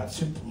talking about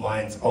Simple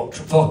Minds,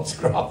 Ultra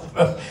Photograph,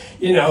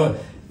 you know,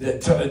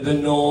 the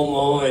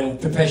Normal and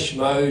Depeche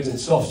Mode and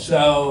Soft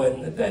Cell,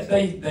 and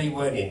they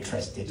weren't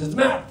interested. As a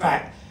matter of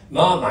fact,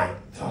 Marmite,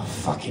 oh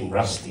fucking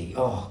Rusty,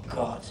 oh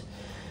God,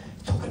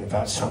 talking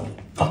about some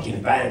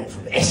fucking band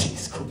from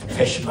Essex called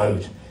Depeche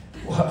Mode.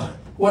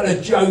 What a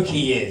joke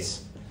he is.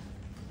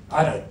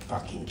 I don't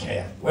fucking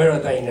care. Where are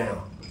they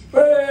now?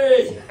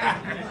 Hey!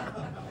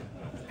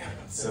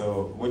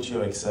 So, would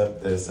you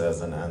accept this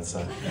as an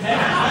answer?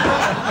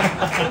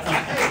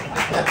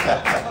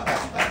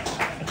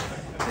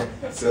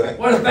 So,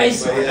 what a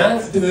bass line, huh?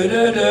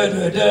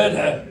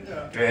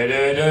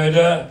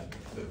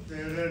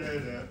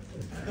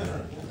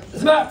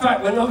 As a matter of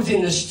fact, when I was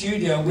in the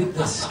studio with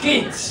the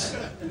Skids,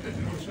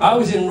 I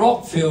was in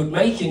Rockfield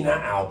making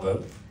that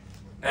album,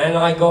 and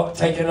I got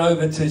taken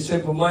over to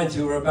Simple Minds,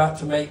 who were about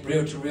to make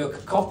Reel to Reel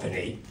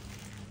Cacophony,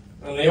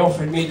 and they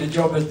offered me the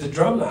job as the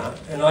drummer,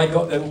 and I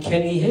got them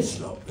Kenny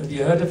Hislop. Have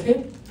you heard of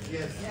him?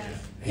 Yes.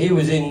 He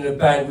was in the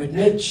band with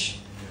Midge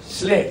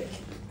Slick,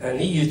 and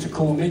he used to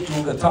call Midge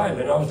all the time,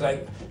 and I was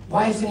like,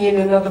 why isn't he in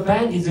another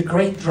band? He's a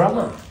great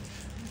drummer.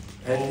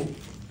 And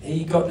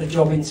he got the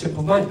job in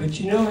Simple Minds, but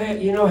you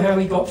know how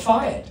he got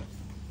fired?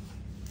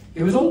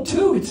 He was on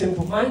tour with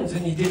Simple Minds,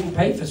 and he didn't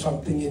pay for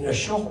something in a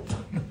shop.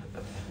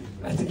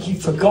 I think he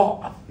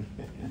forgot,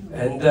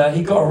 and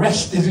he got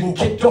arrested and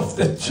kicked off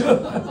the tour.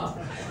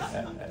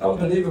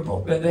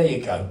 Unbelievable, but there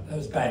you go. That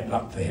was bad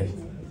luck for him.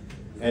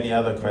 Any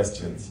other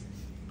questions?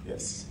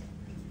 Yes.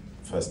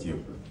 First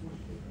you.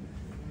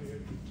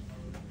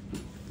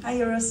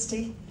 Hi,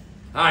 Rusty.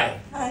 Hi.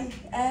 Hi.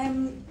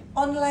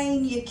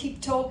 Online, you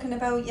keep talking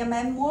about your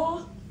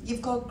memoir.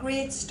 You've got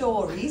great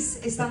stories.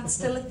 Is that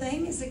still a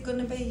thing? Is it going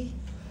to be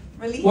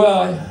released?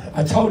 Well,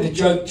 I told a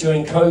joke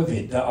during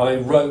COVID that I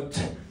wrote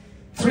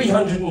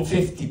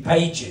 350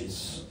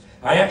 pages.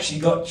 I actually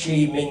got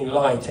Chi Ming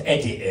Lai to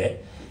edit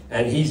it,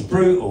 and he's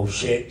brutal,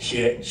 shit,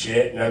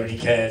 nobody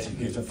cares, who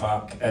gives a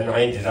fuck, and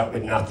I ended up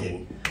with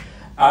nothing.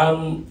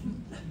 And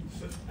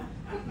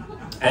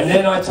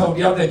then I told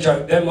the other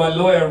joke, then my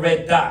lawyer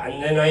read that,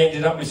 and then I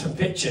ended up with some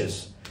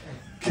pictures.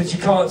 Because you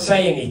can't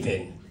say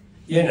anything,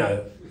 you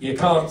know. You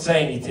can't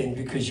say anything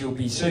because you'll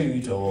be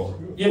sued, or,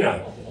 you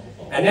know.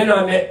 And then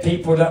I met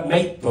people that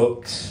make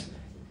books,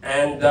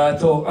 and I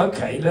thought,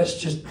 okay, let's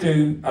just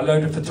do a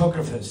load of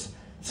photographers.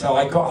 So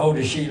I got hold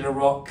of Sheila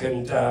Rock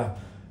and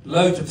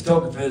loads of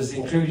photographers,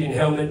 including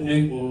Helmut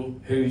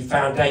Newton, who's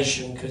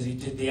Foundation, because he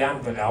did the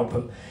Anvil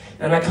album.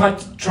 And I kind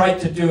of tried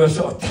to do a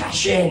sort of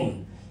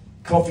cash-in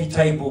coffee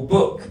table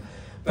book,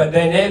 but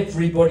then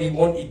everybody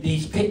wanted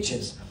these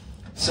pictures.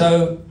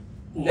 So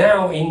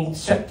now in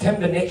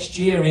September next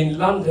year in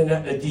London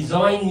at the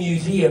Design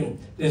Museum,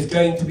 there's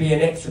going to be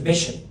an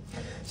exhibition.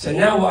 So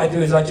now what I do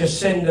is I just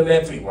send them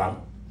everyone.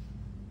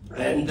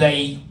 And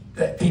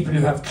people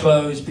who have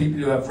clothes, people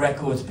who have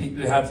records,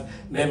 people who have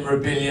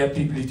memorabilia,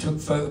 people who took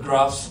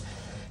photographs.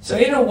 So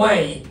in a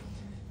way,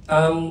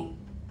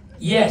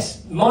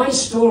 yes, my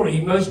story,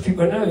 most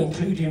people know,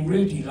 including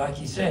Rudy, like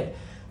he said.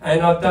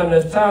 And I've done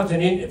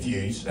 1,000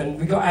 interviews, and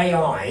we got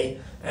AI,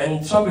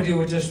 and somebody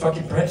will just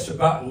fucking press a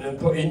button and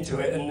put into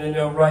it, and then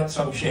they'll write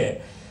some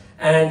shit.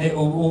 And it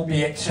will all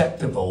be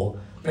acceptable.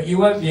 But you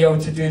won't be able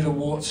to do the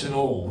warts and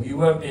all. You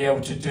won't be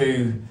able to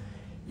do,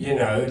 you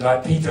know,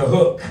 like Peter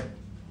Hook,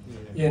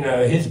 you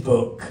know, his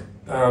book.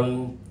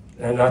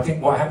 And I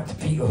think what happened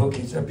to Peter Hook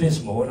is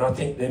abysmal, and I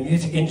think the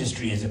music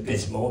industry is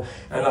abysmal,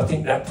 and I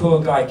think that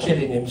poor guy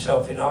killing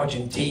himself in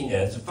Argentina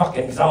is a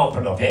fucking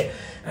example of it.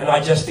 And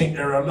I just think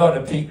there are a lot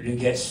of people who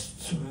get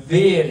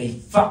severely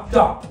fucked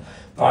up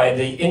by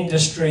the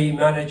industry,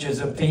 managers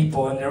and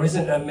people, and there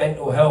isn't a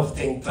mental health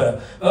thing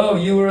for, oh,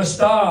 you were a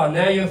star,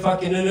 now you're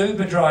fucking an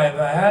Uber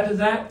driver, how does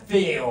that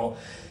feel?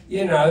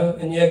 You know,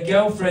 and your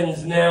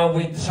girlfriend's now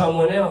with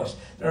someone else.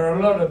 There are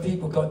a lot of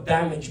people got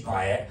damaged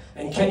by it,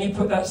 and can you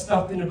put that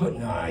stuff in the book?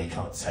 No, you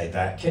can't say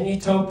that. Can you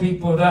tell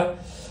people that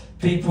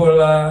People,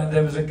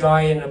 there was a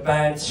guy in a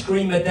band,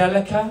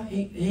 Screamadelica,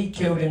 he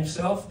killed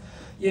himself.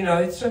 You know,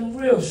 it's some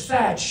real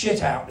sad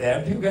shit out there.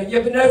 And people going,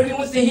 yeah, but nobody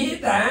wants to hear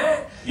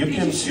that. Did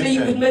you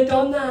sleep with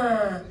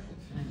Madonna?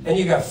 And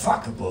you go,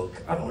 fuck a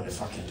book. I don't want to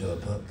fucking do a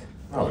book.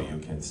 Oh, you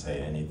can say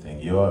anything.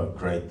 You're a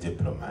great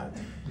diplomat.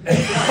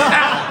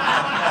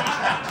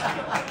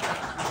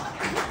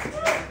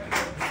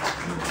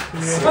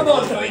 Come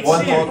on, though, it's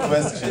One serious. more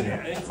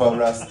question for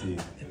Rusty.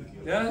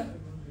 Yeah?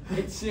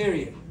 It's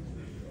serious.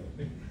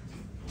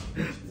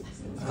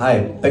 Hi,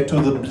 back to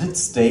the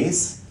Blitz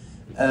days.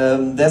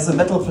 There's a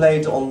metal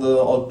plate on the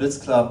Old Blitz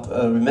Club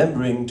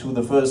remembering to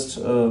the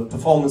first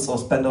performance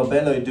of Spandau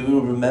Ballet. Do you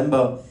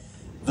remember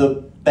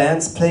the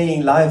bands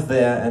playing live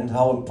there and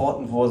how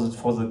important was it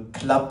for the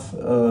club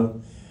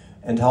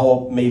and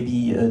how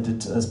maybe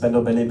did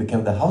Spandau Ballet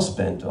become the house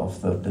band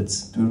of the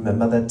Blitz? Do you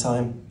remember that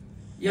time?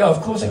 Yeah,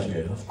 of course I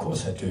do. Of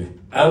course I do.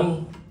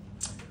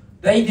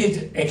 They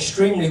did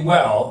extremely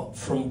well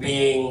from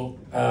being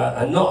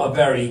not a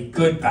very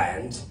good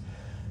band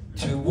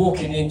to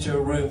walking into a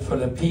room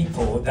full of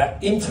people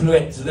that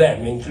influenced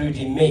them,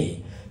 including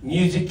me,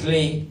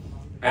 musically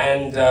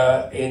and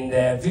in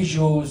their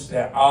visuals,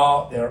 their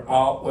art, their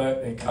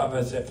artwork, their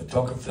covers, their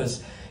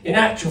photographers. In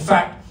actual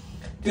fact,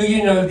 do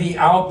you know the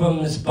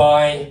albums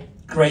by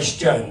Grace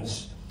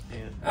Jones?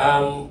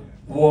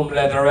 Warm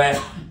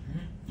Leatherette,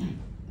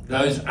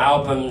 those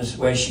albums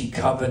where she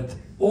covered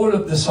all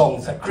of the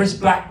songs that Chris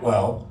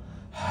Blackwell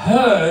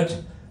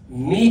heard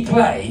me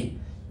play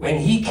when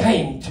he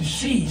came to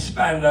see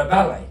Spandau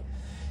Ballet.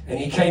 And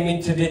he came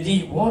into the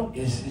deep, what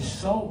is this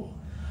song?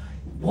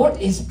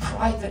 What is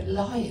Private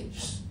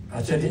Lives?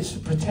 I said, it's the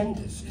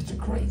Pretenders, it's a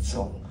great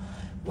song.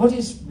 What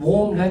is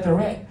Warm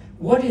Leatherette?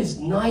 What is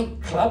Night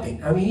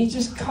Clubbing? I mean, he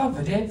just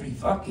covered every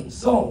fucking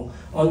song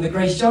on the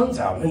Grace Jones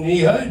album. And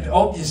he heard,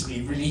 obviously,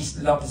 released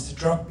Love is the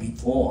Drug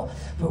before.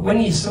 But when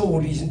he saw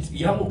all these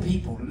young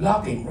people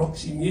loving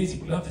Roxy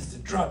music, Love is the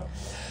Drug.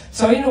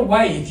 So in a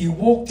way, if you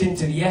walked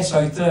into the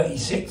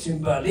SO36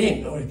 in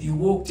Berlin, or if you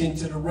walked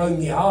into the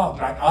Romy Haag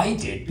like I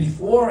did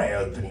before I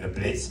opened the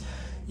Blitz,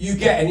 you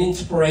get an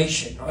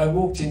inspiration. I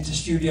walked into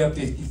Studio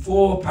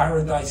 54,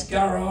 Paradise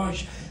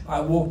Garage. I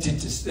walked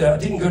into, I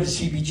didn't go to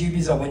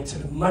CBGB's, I went to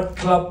the Mud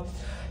Club.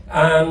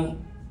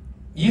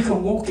 You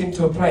can walk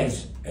into a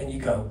place and you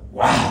go,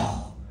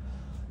 wow,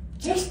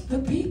 just the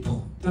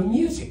people, the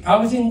music. I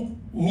was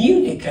in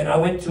Munich and I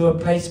went to a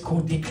place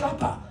called Die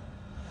Klapper.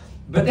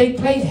 But they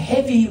played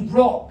heavy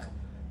rock.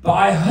 But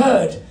I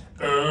heard,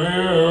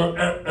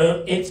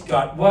 it's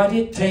got what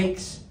it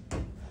takes.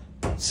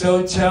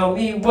 So tell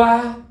me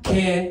why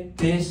can't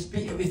this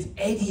be? It was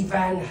Eddie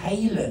Van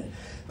Halen.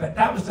 But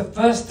that was the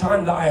first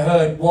time that I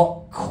heard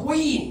what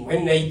Queen,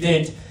 when they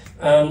did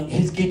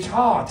his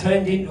guitar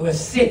turned into a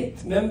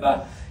synth,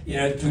 remember? You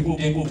know,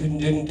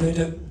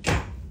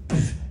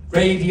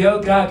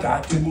 Radio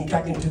Gaga,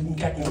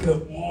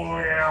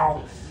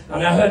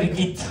 and I heard a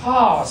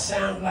guitar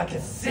sound like a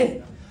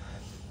synth.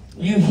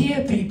 You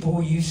hear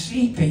people, you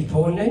see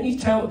people, and then you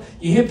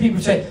hear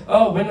people say,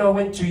 oh, when I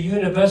went to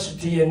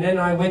university and then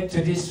I went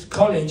to this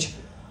college,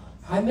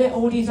 I met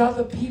all these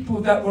other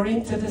people that were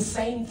into the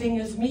same thing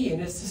as me.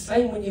 And it's the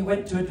same when you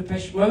went to a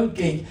Depeche Mode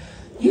gig.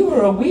 You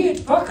were a weird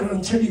fucker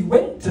until you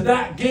went to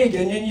that gig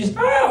and then you said,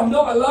 oh, I'm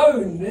not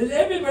alone.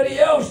 Everybody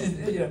else is,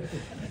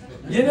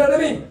 you know what I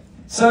mean?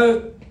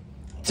 So,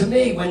 to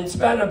me, when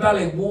Spandau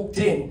Ballet walked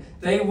in,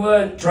 they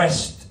weren't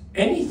dressed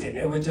anything.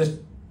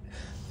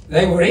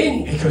 They were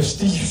in because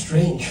Steve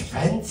Strange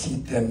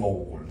fancied them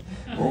all.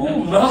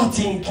 Oh,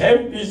 Martin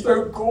Kemp is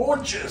so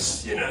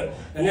gorgeous, you know.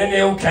 And then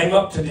they all came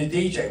up to the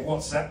DJ,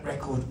 what's that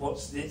record,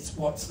 what's this,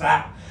 what's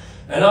that?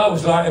 And I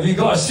was like, have you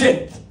got a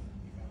synth?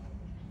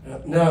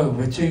 No,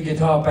 we're 2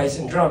 guitar, bass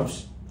and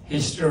drums.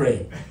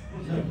 History.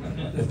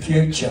 The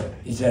future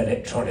is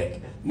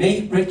electronic.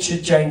 Meet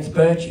Richard James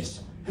Burgess.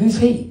 Who's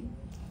he?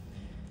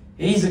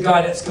 He's the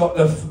guy that's got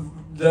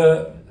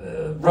the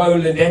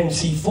Roland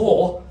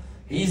MC4.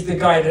 He's the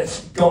guy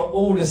that's got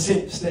all the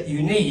synths that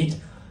you need,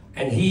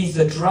 and he's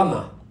the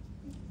drummer.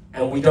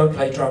 And we don't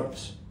play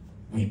drums.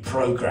 We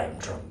program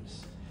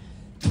drums.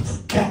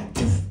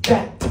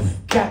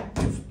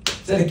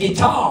 So the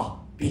guitar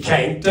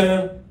became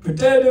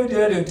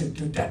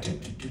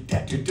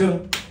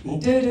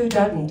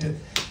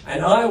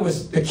and I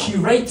was the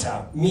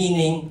curator,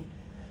 meaning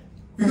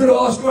we got to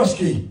ask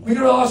Rusty, we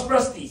got to ask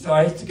Rusty. So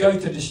I had to go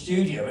to the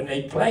studio and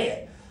they'd play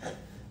it.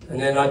 And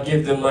then I'd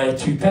give them my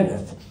 2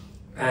 penneth.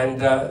 And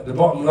the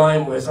bottom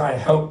line was I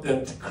helped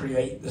them to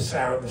create the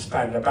sound of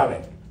Spandau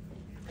Ballet.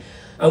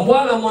 And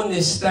while I'm on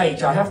this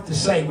stage, I have to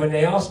say, when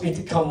they asked me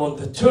to come on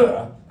the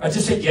tour, I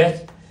just said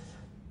yes.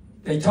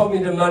 They told me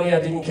the money, I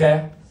didn't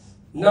care.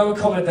 No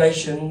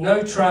accommodation,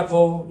 no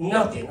travel,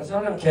 nothing. I said,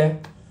 I don't care.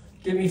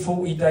 Give me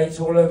 40 dates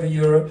all over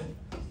Europe.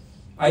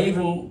 I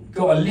even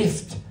got a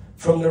lift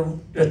from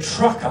the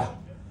trucker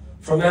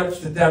from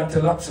Amsterdam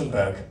to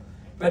Luxembourg.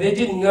 But they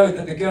didn't know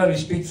that the girl who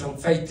speaks on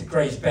Fade to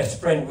Grey's best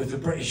friend was the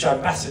British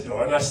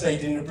ambassador, and I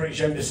stayed in the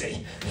British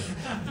embassy.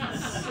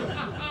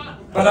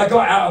 But I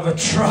got out of a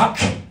truck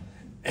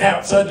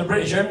outside the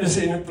British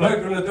Embassy, and a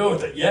bloke on the door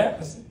said, yeah.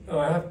 I said,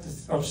 oh,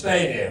 I'm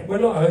staying here. We're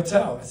not a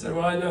hotel. I said,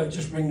 well, I know,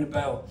 just ring the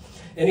bell.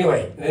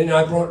 Anyway, and then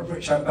I brought the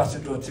British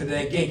ambassador to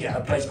their gig at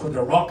a place called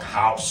the Rock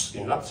House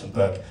in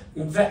Luxembourg.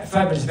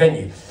 Fabulous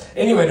venue.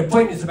 Anyway, the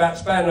point is about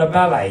Spandau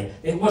Ballet.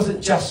 It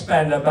wasn't just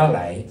Spandau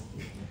Ballet.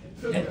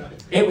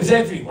 It was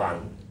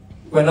everyone.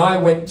 When I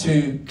went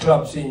to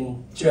clubs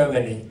in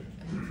Germany,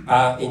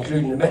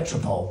 including the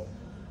Metropole,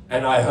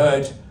 and I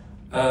heard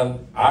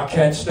I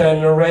Can't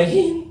Stand the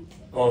Rain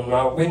on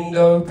my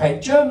window,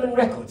 paint German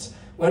records.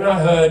 When I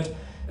heard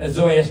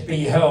So Es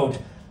Beheld,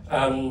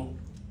 No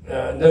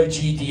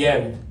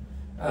GDM,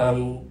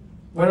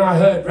 when I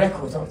heard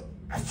records,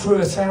 I threw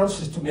a sound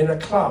system in a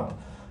club,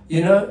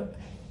 you know?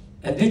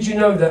 And did you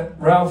know that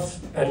Ralph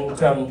and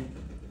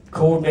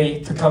called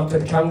me to come to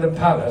the Camden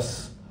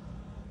Palace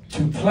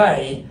to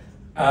play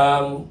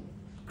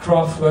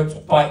Kraftwerk's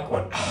Bike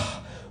One?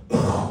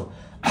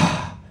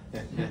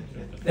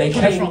 They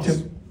came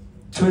to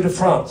Tour de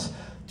France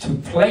to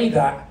play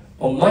that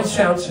on my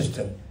sound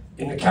system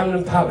in the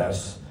Camden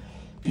Palace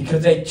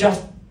because they'd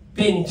just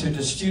been to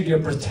the Studio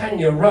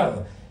Britannia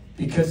Row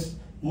because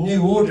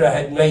New Order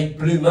had made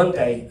Blue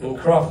Monday, and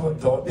Kraftwerk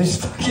thought,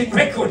 this fucking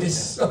record is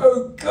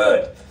so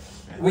good.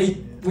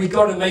 We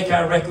got to make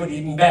our record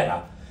even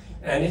better.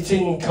 And it's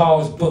in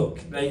Carl's book.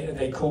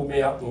 They called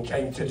me up and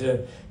came to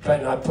the play,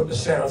 and I put the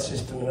sound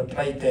system and I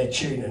played their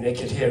tune and they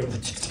could hear it.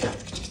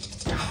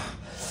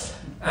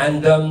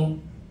 And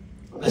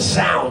the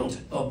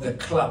sound of the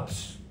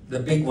clubs, the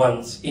big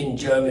ones in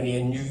Germany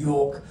and New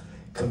York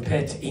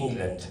compared to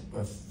England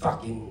were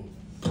fucking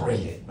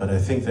brilliant. But I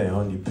think they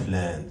only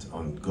planned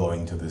on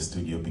going to the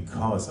studio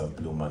because of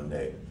Blue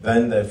Monday.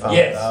 Then they found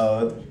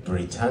out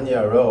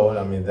Britannia Row,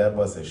 I mean, that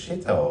was a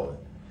shithole.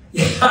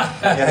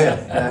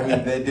 Yeah. I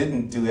mean, they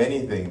didn't do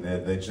anything.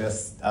 They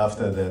just,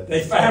 after that...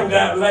 They found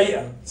out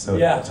later. So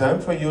time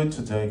for you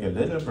to take a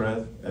little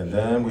breath, and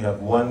then we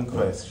have one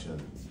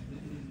question.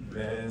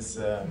 There's,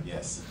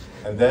 yes.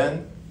 And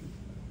then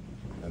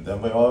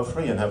we're all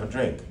free and have a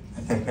drink.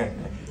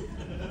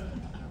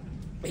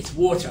 It's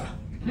water.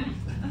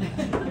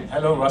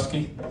 Hello,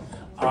 Rusky.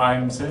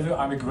 I'm Silvio.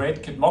 I'm a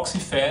great Kid Moxie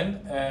fan,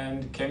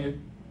 and can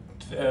you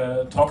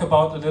talk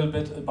about a little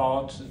bit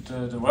about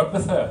the work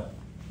with her?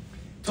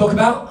 Talk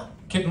about?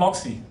 Kid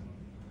Moxie.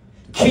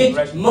 Kid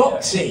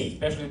Moxie?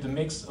 Yeah, especially the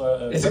mix.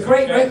 It's a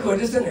great record,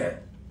 isn't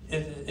it?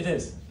 It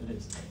is.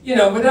 You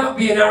know, without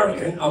being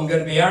arrogant, I'm going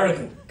to be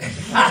arrogant.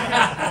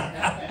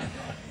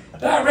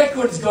 That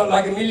record's got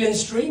like 1 million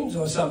streams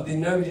or something.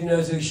 Nobody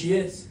knows who she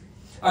is.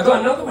 I got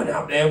another one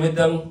out there with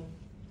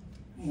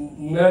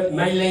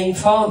Mylène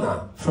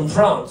Farmer from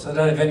France. I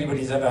don't know if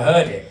anybody's ever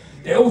heard it.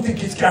 They all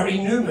think it's Gary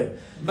Newman.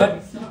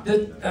 But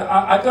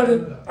I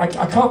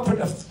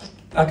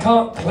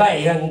can't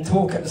play and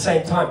talk at the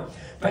same time.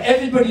 But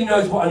everybody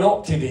knows what an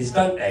octave is,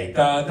 don't they?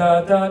 Da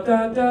da da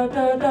da da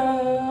da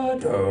da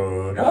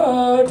do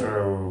da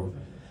do.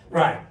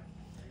 Right.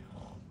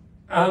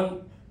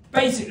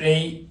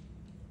 Basically,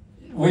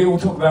 we all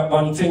talk about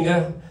one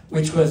finger,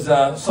 which was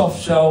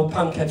soft shell,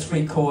 punk had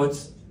 3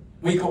 chords.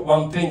 We got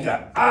one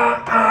finger.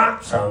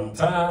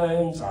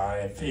 Sometimes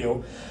I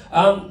feel.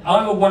 I'm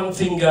a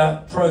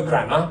one-finger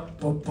programmer.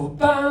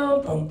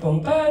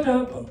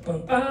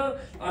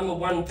 I'm a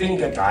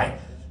one-finger guy.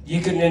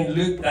 You can then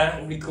loop that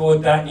and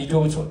record that and you do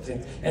all sorts of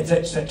things, etc.,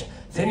 etc.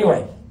 So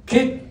anyway,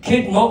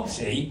 Kid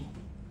Moxie,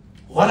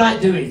 what I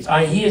do is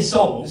I hear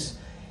songs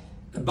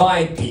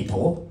by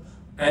people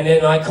and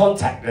then I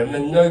contact them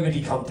and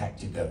nobody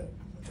contacted them.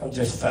 I'm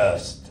just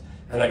first.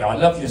 And I go, I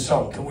love your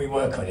song, can we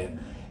work on it?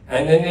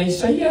 And then they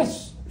say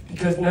yes,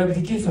 because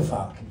nobody gives a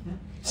fuck.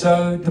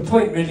 So the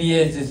point really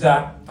is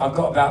that I've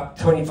got about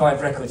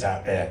 25 records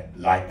out there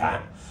like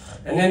that.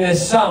 And then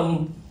there's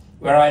some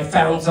where I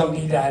found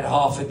somebody that had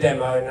half a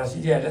demo and I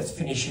said, yeah, let's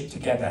finish it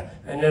together.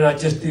 And then I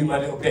just do my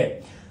little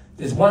bit.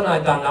 There's one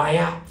I've done I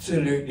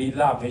absolutely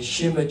love, it's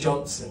Shimmer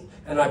Johnson.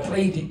 And I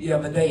played it the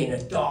other day in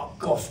a dark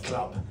goth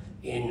club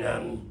in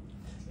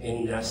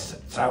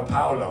Sao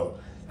Paulo.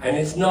 And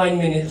it's 9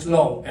 minutes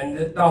long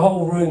and the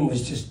whole room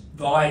was just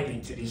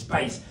vibing to this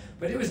bass.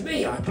 But it was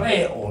me, I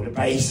play it all, the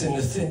bass and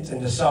the synth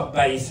and the sub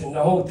bass and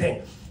the whole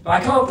thing. But I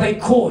can't play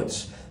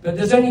chords. But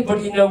does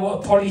anybody know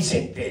what a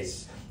polysynth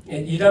is?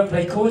 You don't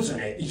play chords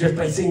on it, you just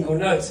play single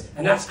notes.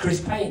 And that's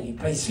Chris Payne, he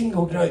plays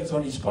single notes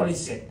on his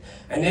polysynth.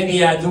 And then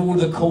he adds all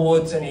the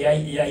chords and the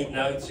 88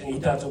 notes and he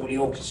does all the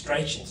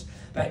orchestrations.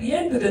 But at the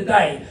end of the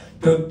day,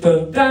 dun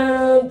dun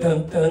dun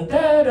dun dun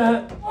da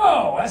da.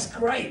 Oh, that's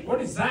great,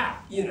 what is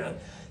that? You know.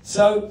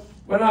 So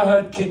when I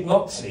heard Kid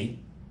Moxie,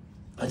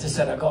 I just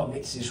said, I've got to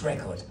mix this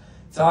record.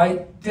 So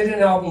I did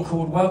an album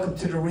called Welcome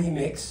to the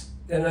Remix,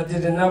 then I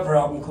did another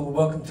album called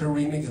Welcome to the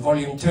Remix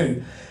Volume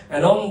 2,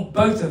 and on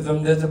both of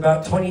them there's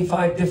about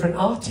 25 different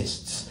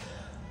artists.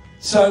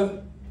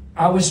 So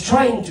I was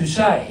trying to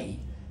say,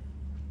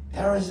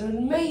 there is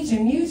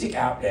amazing music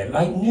out there,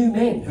 like New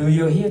Men, who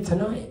you're here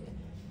tonight.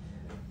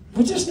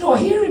 We're just not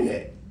hearing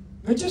it.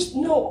 We're just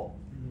not,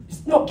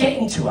 it's not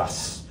getting to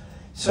us.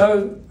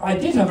 So I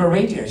did have a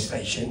radio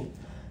station,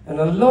 And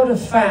a lot of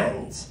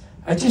fans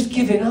are just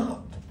giving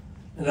up.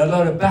 And a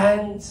lot of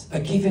bands are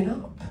giving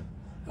up.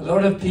 A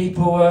lot of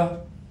people are,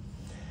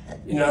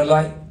 you know,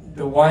 like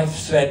the wife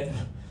said,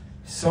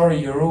 sorry,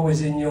 you're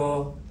always in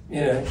your,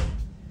 you know,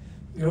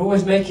 you're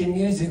always making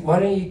music, why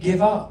don't you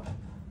give up?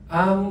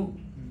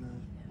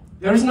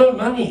 There is no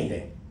money in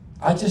it.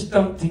 I just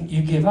don't think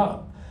you give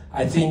up.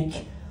 I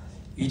think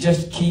you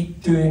just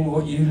keep doing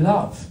what you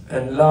love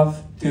and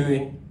love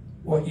doing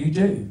what you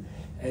do.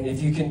 And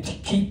if you can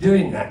keep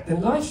doing that,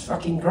 then life's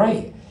fucking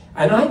great.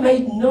 And I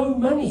made no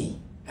money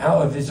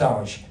out of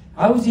Visage.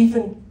 I was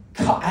even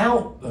cut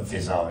out of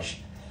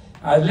Visage.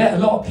 I let a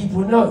lot of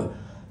people know.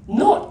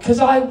 Not because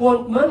I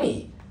want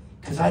money,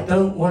 because I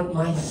don't want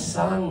my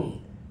son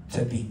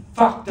to be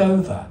fucked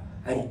over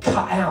and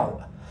cut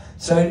out.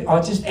 So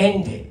I'll just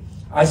end it.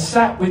 I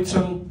sat with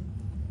some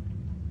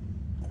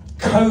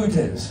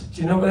coders.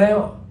 Do you know what they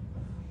are?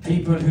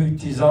 People who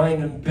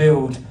design and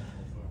build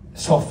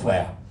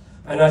software.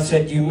 And I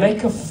said, you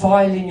make a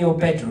file in your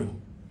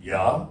bedroom.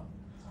 Yeah.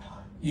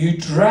 You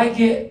drag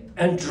it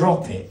and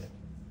drop it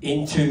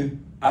into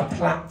a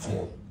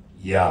platform.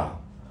 Yeah.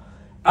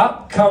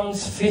 Up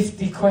comes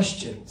 50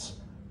 questions.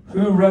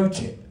 Who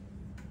wrote it?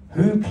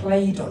 Who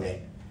played on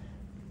it?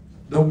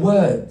 The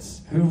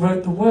words. Who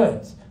wrote the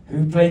words?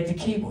 Who played the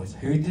keyboards?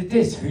 Who did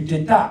this? Who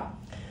did that?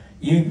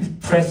 You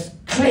press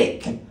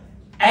click.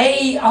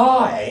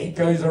 AI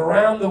goes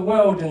around the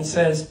world and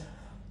says,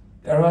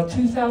 there are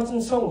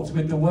 2,000 songs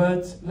with the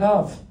words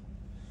love.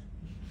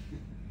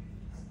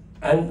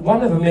 And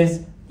one of them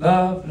is,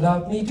 love,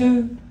 love me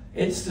do.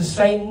 It's the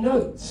same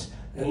notes.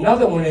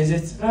 Another one is,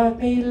 it's love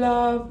me,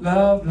 love,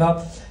 love,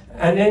 love.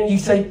 And then you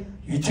say,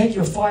 you take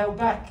your file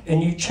back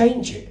and you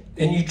change it.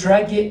 Then you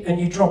drag it and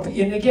you drop it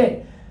in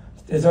again.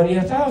 There's only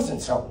 1,000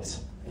 songs.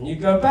 And you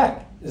go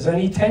back, there's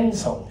only 10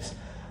 songs.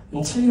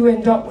 Until you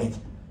end up with,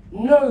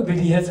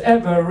 nobody has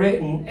ever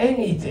written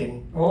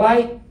anything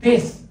like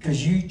this,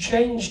 because you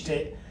changed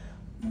it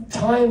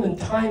time and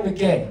time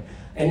again.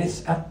 And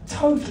it's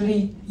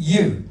totally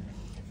you.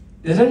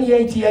 There's only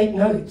 88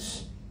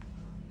 notes.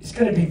 It's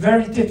going to be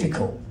very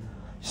difficult.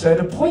 So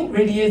the point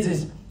really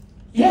is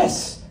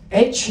yes,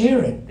 Ed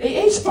Sheeran, it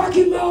is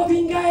fucking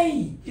Marvin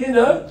Gaye, you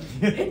know?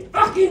 It's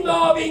fucking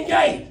Marvin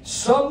Gaye.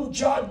 Some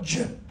judge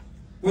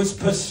was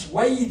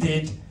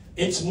persuaded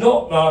it's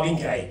not Marvin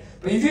Gaye.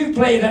 But if you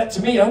play that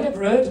to me, I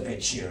never heard of Ed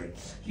Sheeran.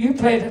 You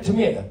play that to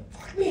me, I go,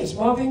 fuck me, it's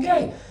Marvin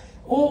Gaye.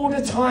 All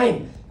the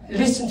time,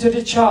 listen to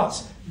the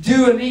charts,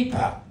 Dua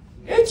Lipa.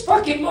 It's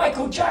fucking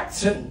Michael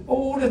Jackson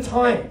all the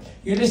time.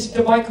 You listen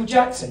to Michael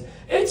Jackson.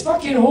 It's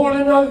fucking Hall &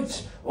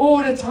 Oates.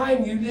 All the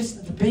time you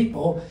listen to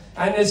people,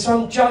 and there's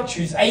some judge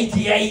who's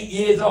 88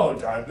 years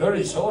old. I'm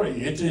very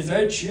sorry, it is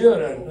Ed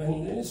Sheeran.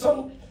 And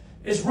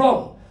it's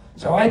wrong.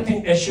 So I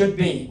think there should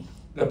be,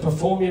 the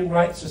Performing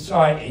Rights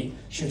Society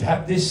should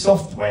have this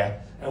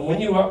software, and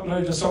when you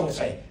upload a song and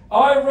say,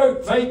 I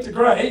wrote Fade to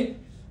Grey,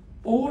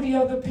 all the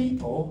other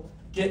people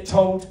get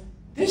told,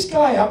 this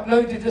guy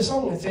uploaded a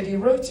song and said he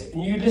wrote it,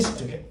 and you listen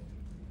to it.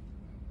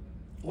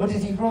 What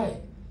did he write?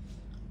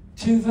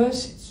 2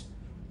 verses.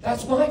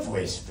 That's my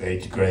voice,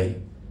 Fade to Grey.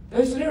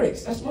 Those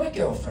lyrics, that's my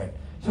girlfriend.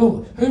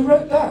 So, who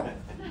wrote that?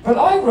 But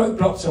I wrote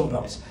Blocks on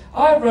Blocks.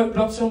 I wrote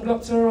Blocks on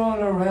Blocks are all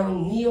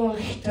around,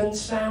 Neolicht and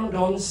sound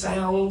on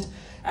sound,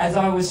 as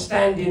I was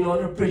standing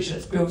on a bridge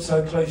that's built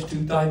so close to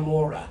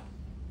Dimora,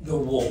 the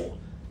wall.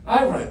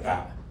 I wrote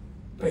that.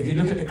 But if you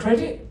look at the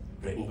credit,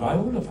 written by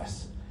all of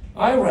us.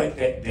 I wrote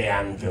the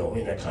Anvil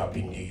in a club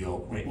in New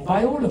York, written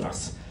by all of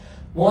us.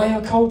 Why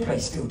are Coldplay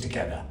still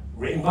together?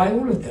 Written by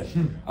all of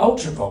them.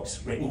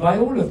 Ultravox, written by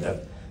all of them.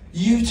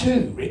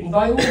 U2, written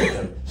by all of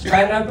them.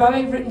 Spandau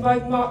Ballet, written by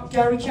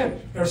Gary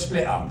Kemp. They're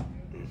split up.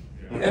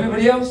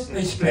 Everybody else,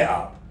 they split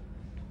up.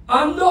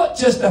 I'm not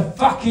just a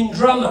fucking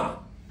drummer.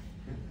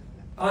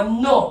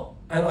 I'm not.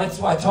 And that's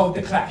what I told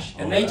The Clash.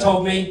 And they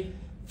told me,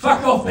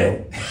 fuck off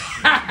then.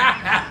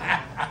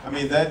 I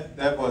mean,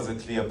 that was a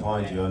clear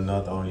point. You're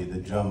not only the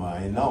drummer.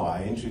 I know,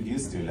 I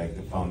introduced you like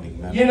the founding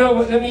member. You know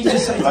what, let me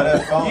just say, But I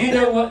found you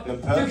know what, the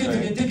perfect...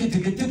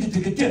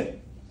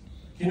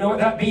 you know what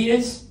that beat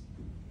is?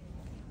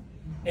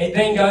 It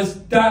then goes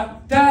da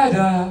da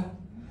da,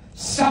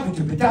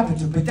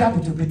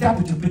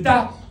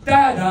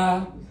 da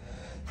da.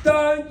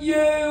 Don't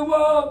you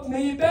want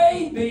me,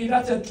 baby?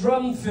 That's a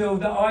drum fill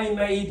that I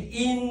made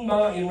in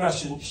Martin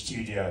Russian's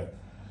studio.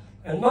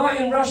 And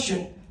Martin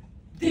Russian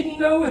didn't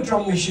know a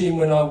drum machine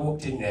when I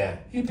walked in there.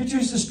 He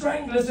produced the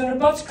Stranglers and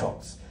the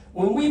Buzzcocks.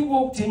 When we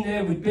walked in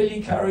there with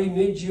Billy Curry,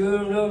 Midge,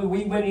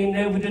 we went in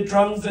there with the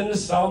drums and the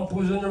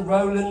samples and the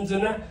Rolands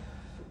and that.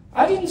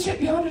 I didn't sit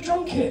behind a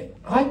drum kit.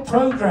 I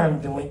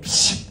programmed and went,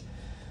 psh,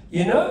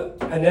 you know?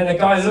 And then a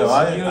guy looks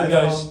at you and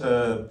goes, found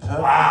the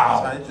perfect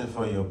wow. title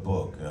for your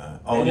book.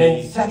 And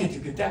then,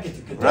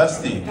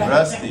 Rusty.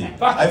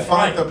 I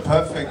found the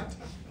perfect...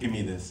 Give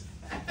me this.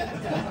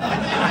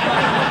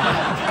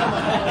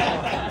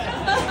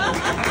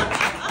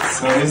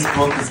 So his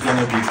book is going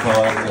to be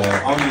called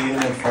Only in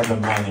It for the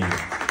Money.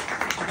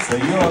 So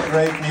you're a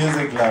great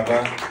music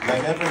lover,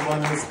 like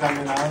everyone who's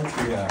coming out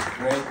here.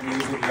 Great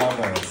music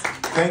lovers.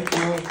 Thank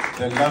you,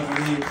 the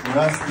lovely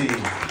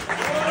Rusty.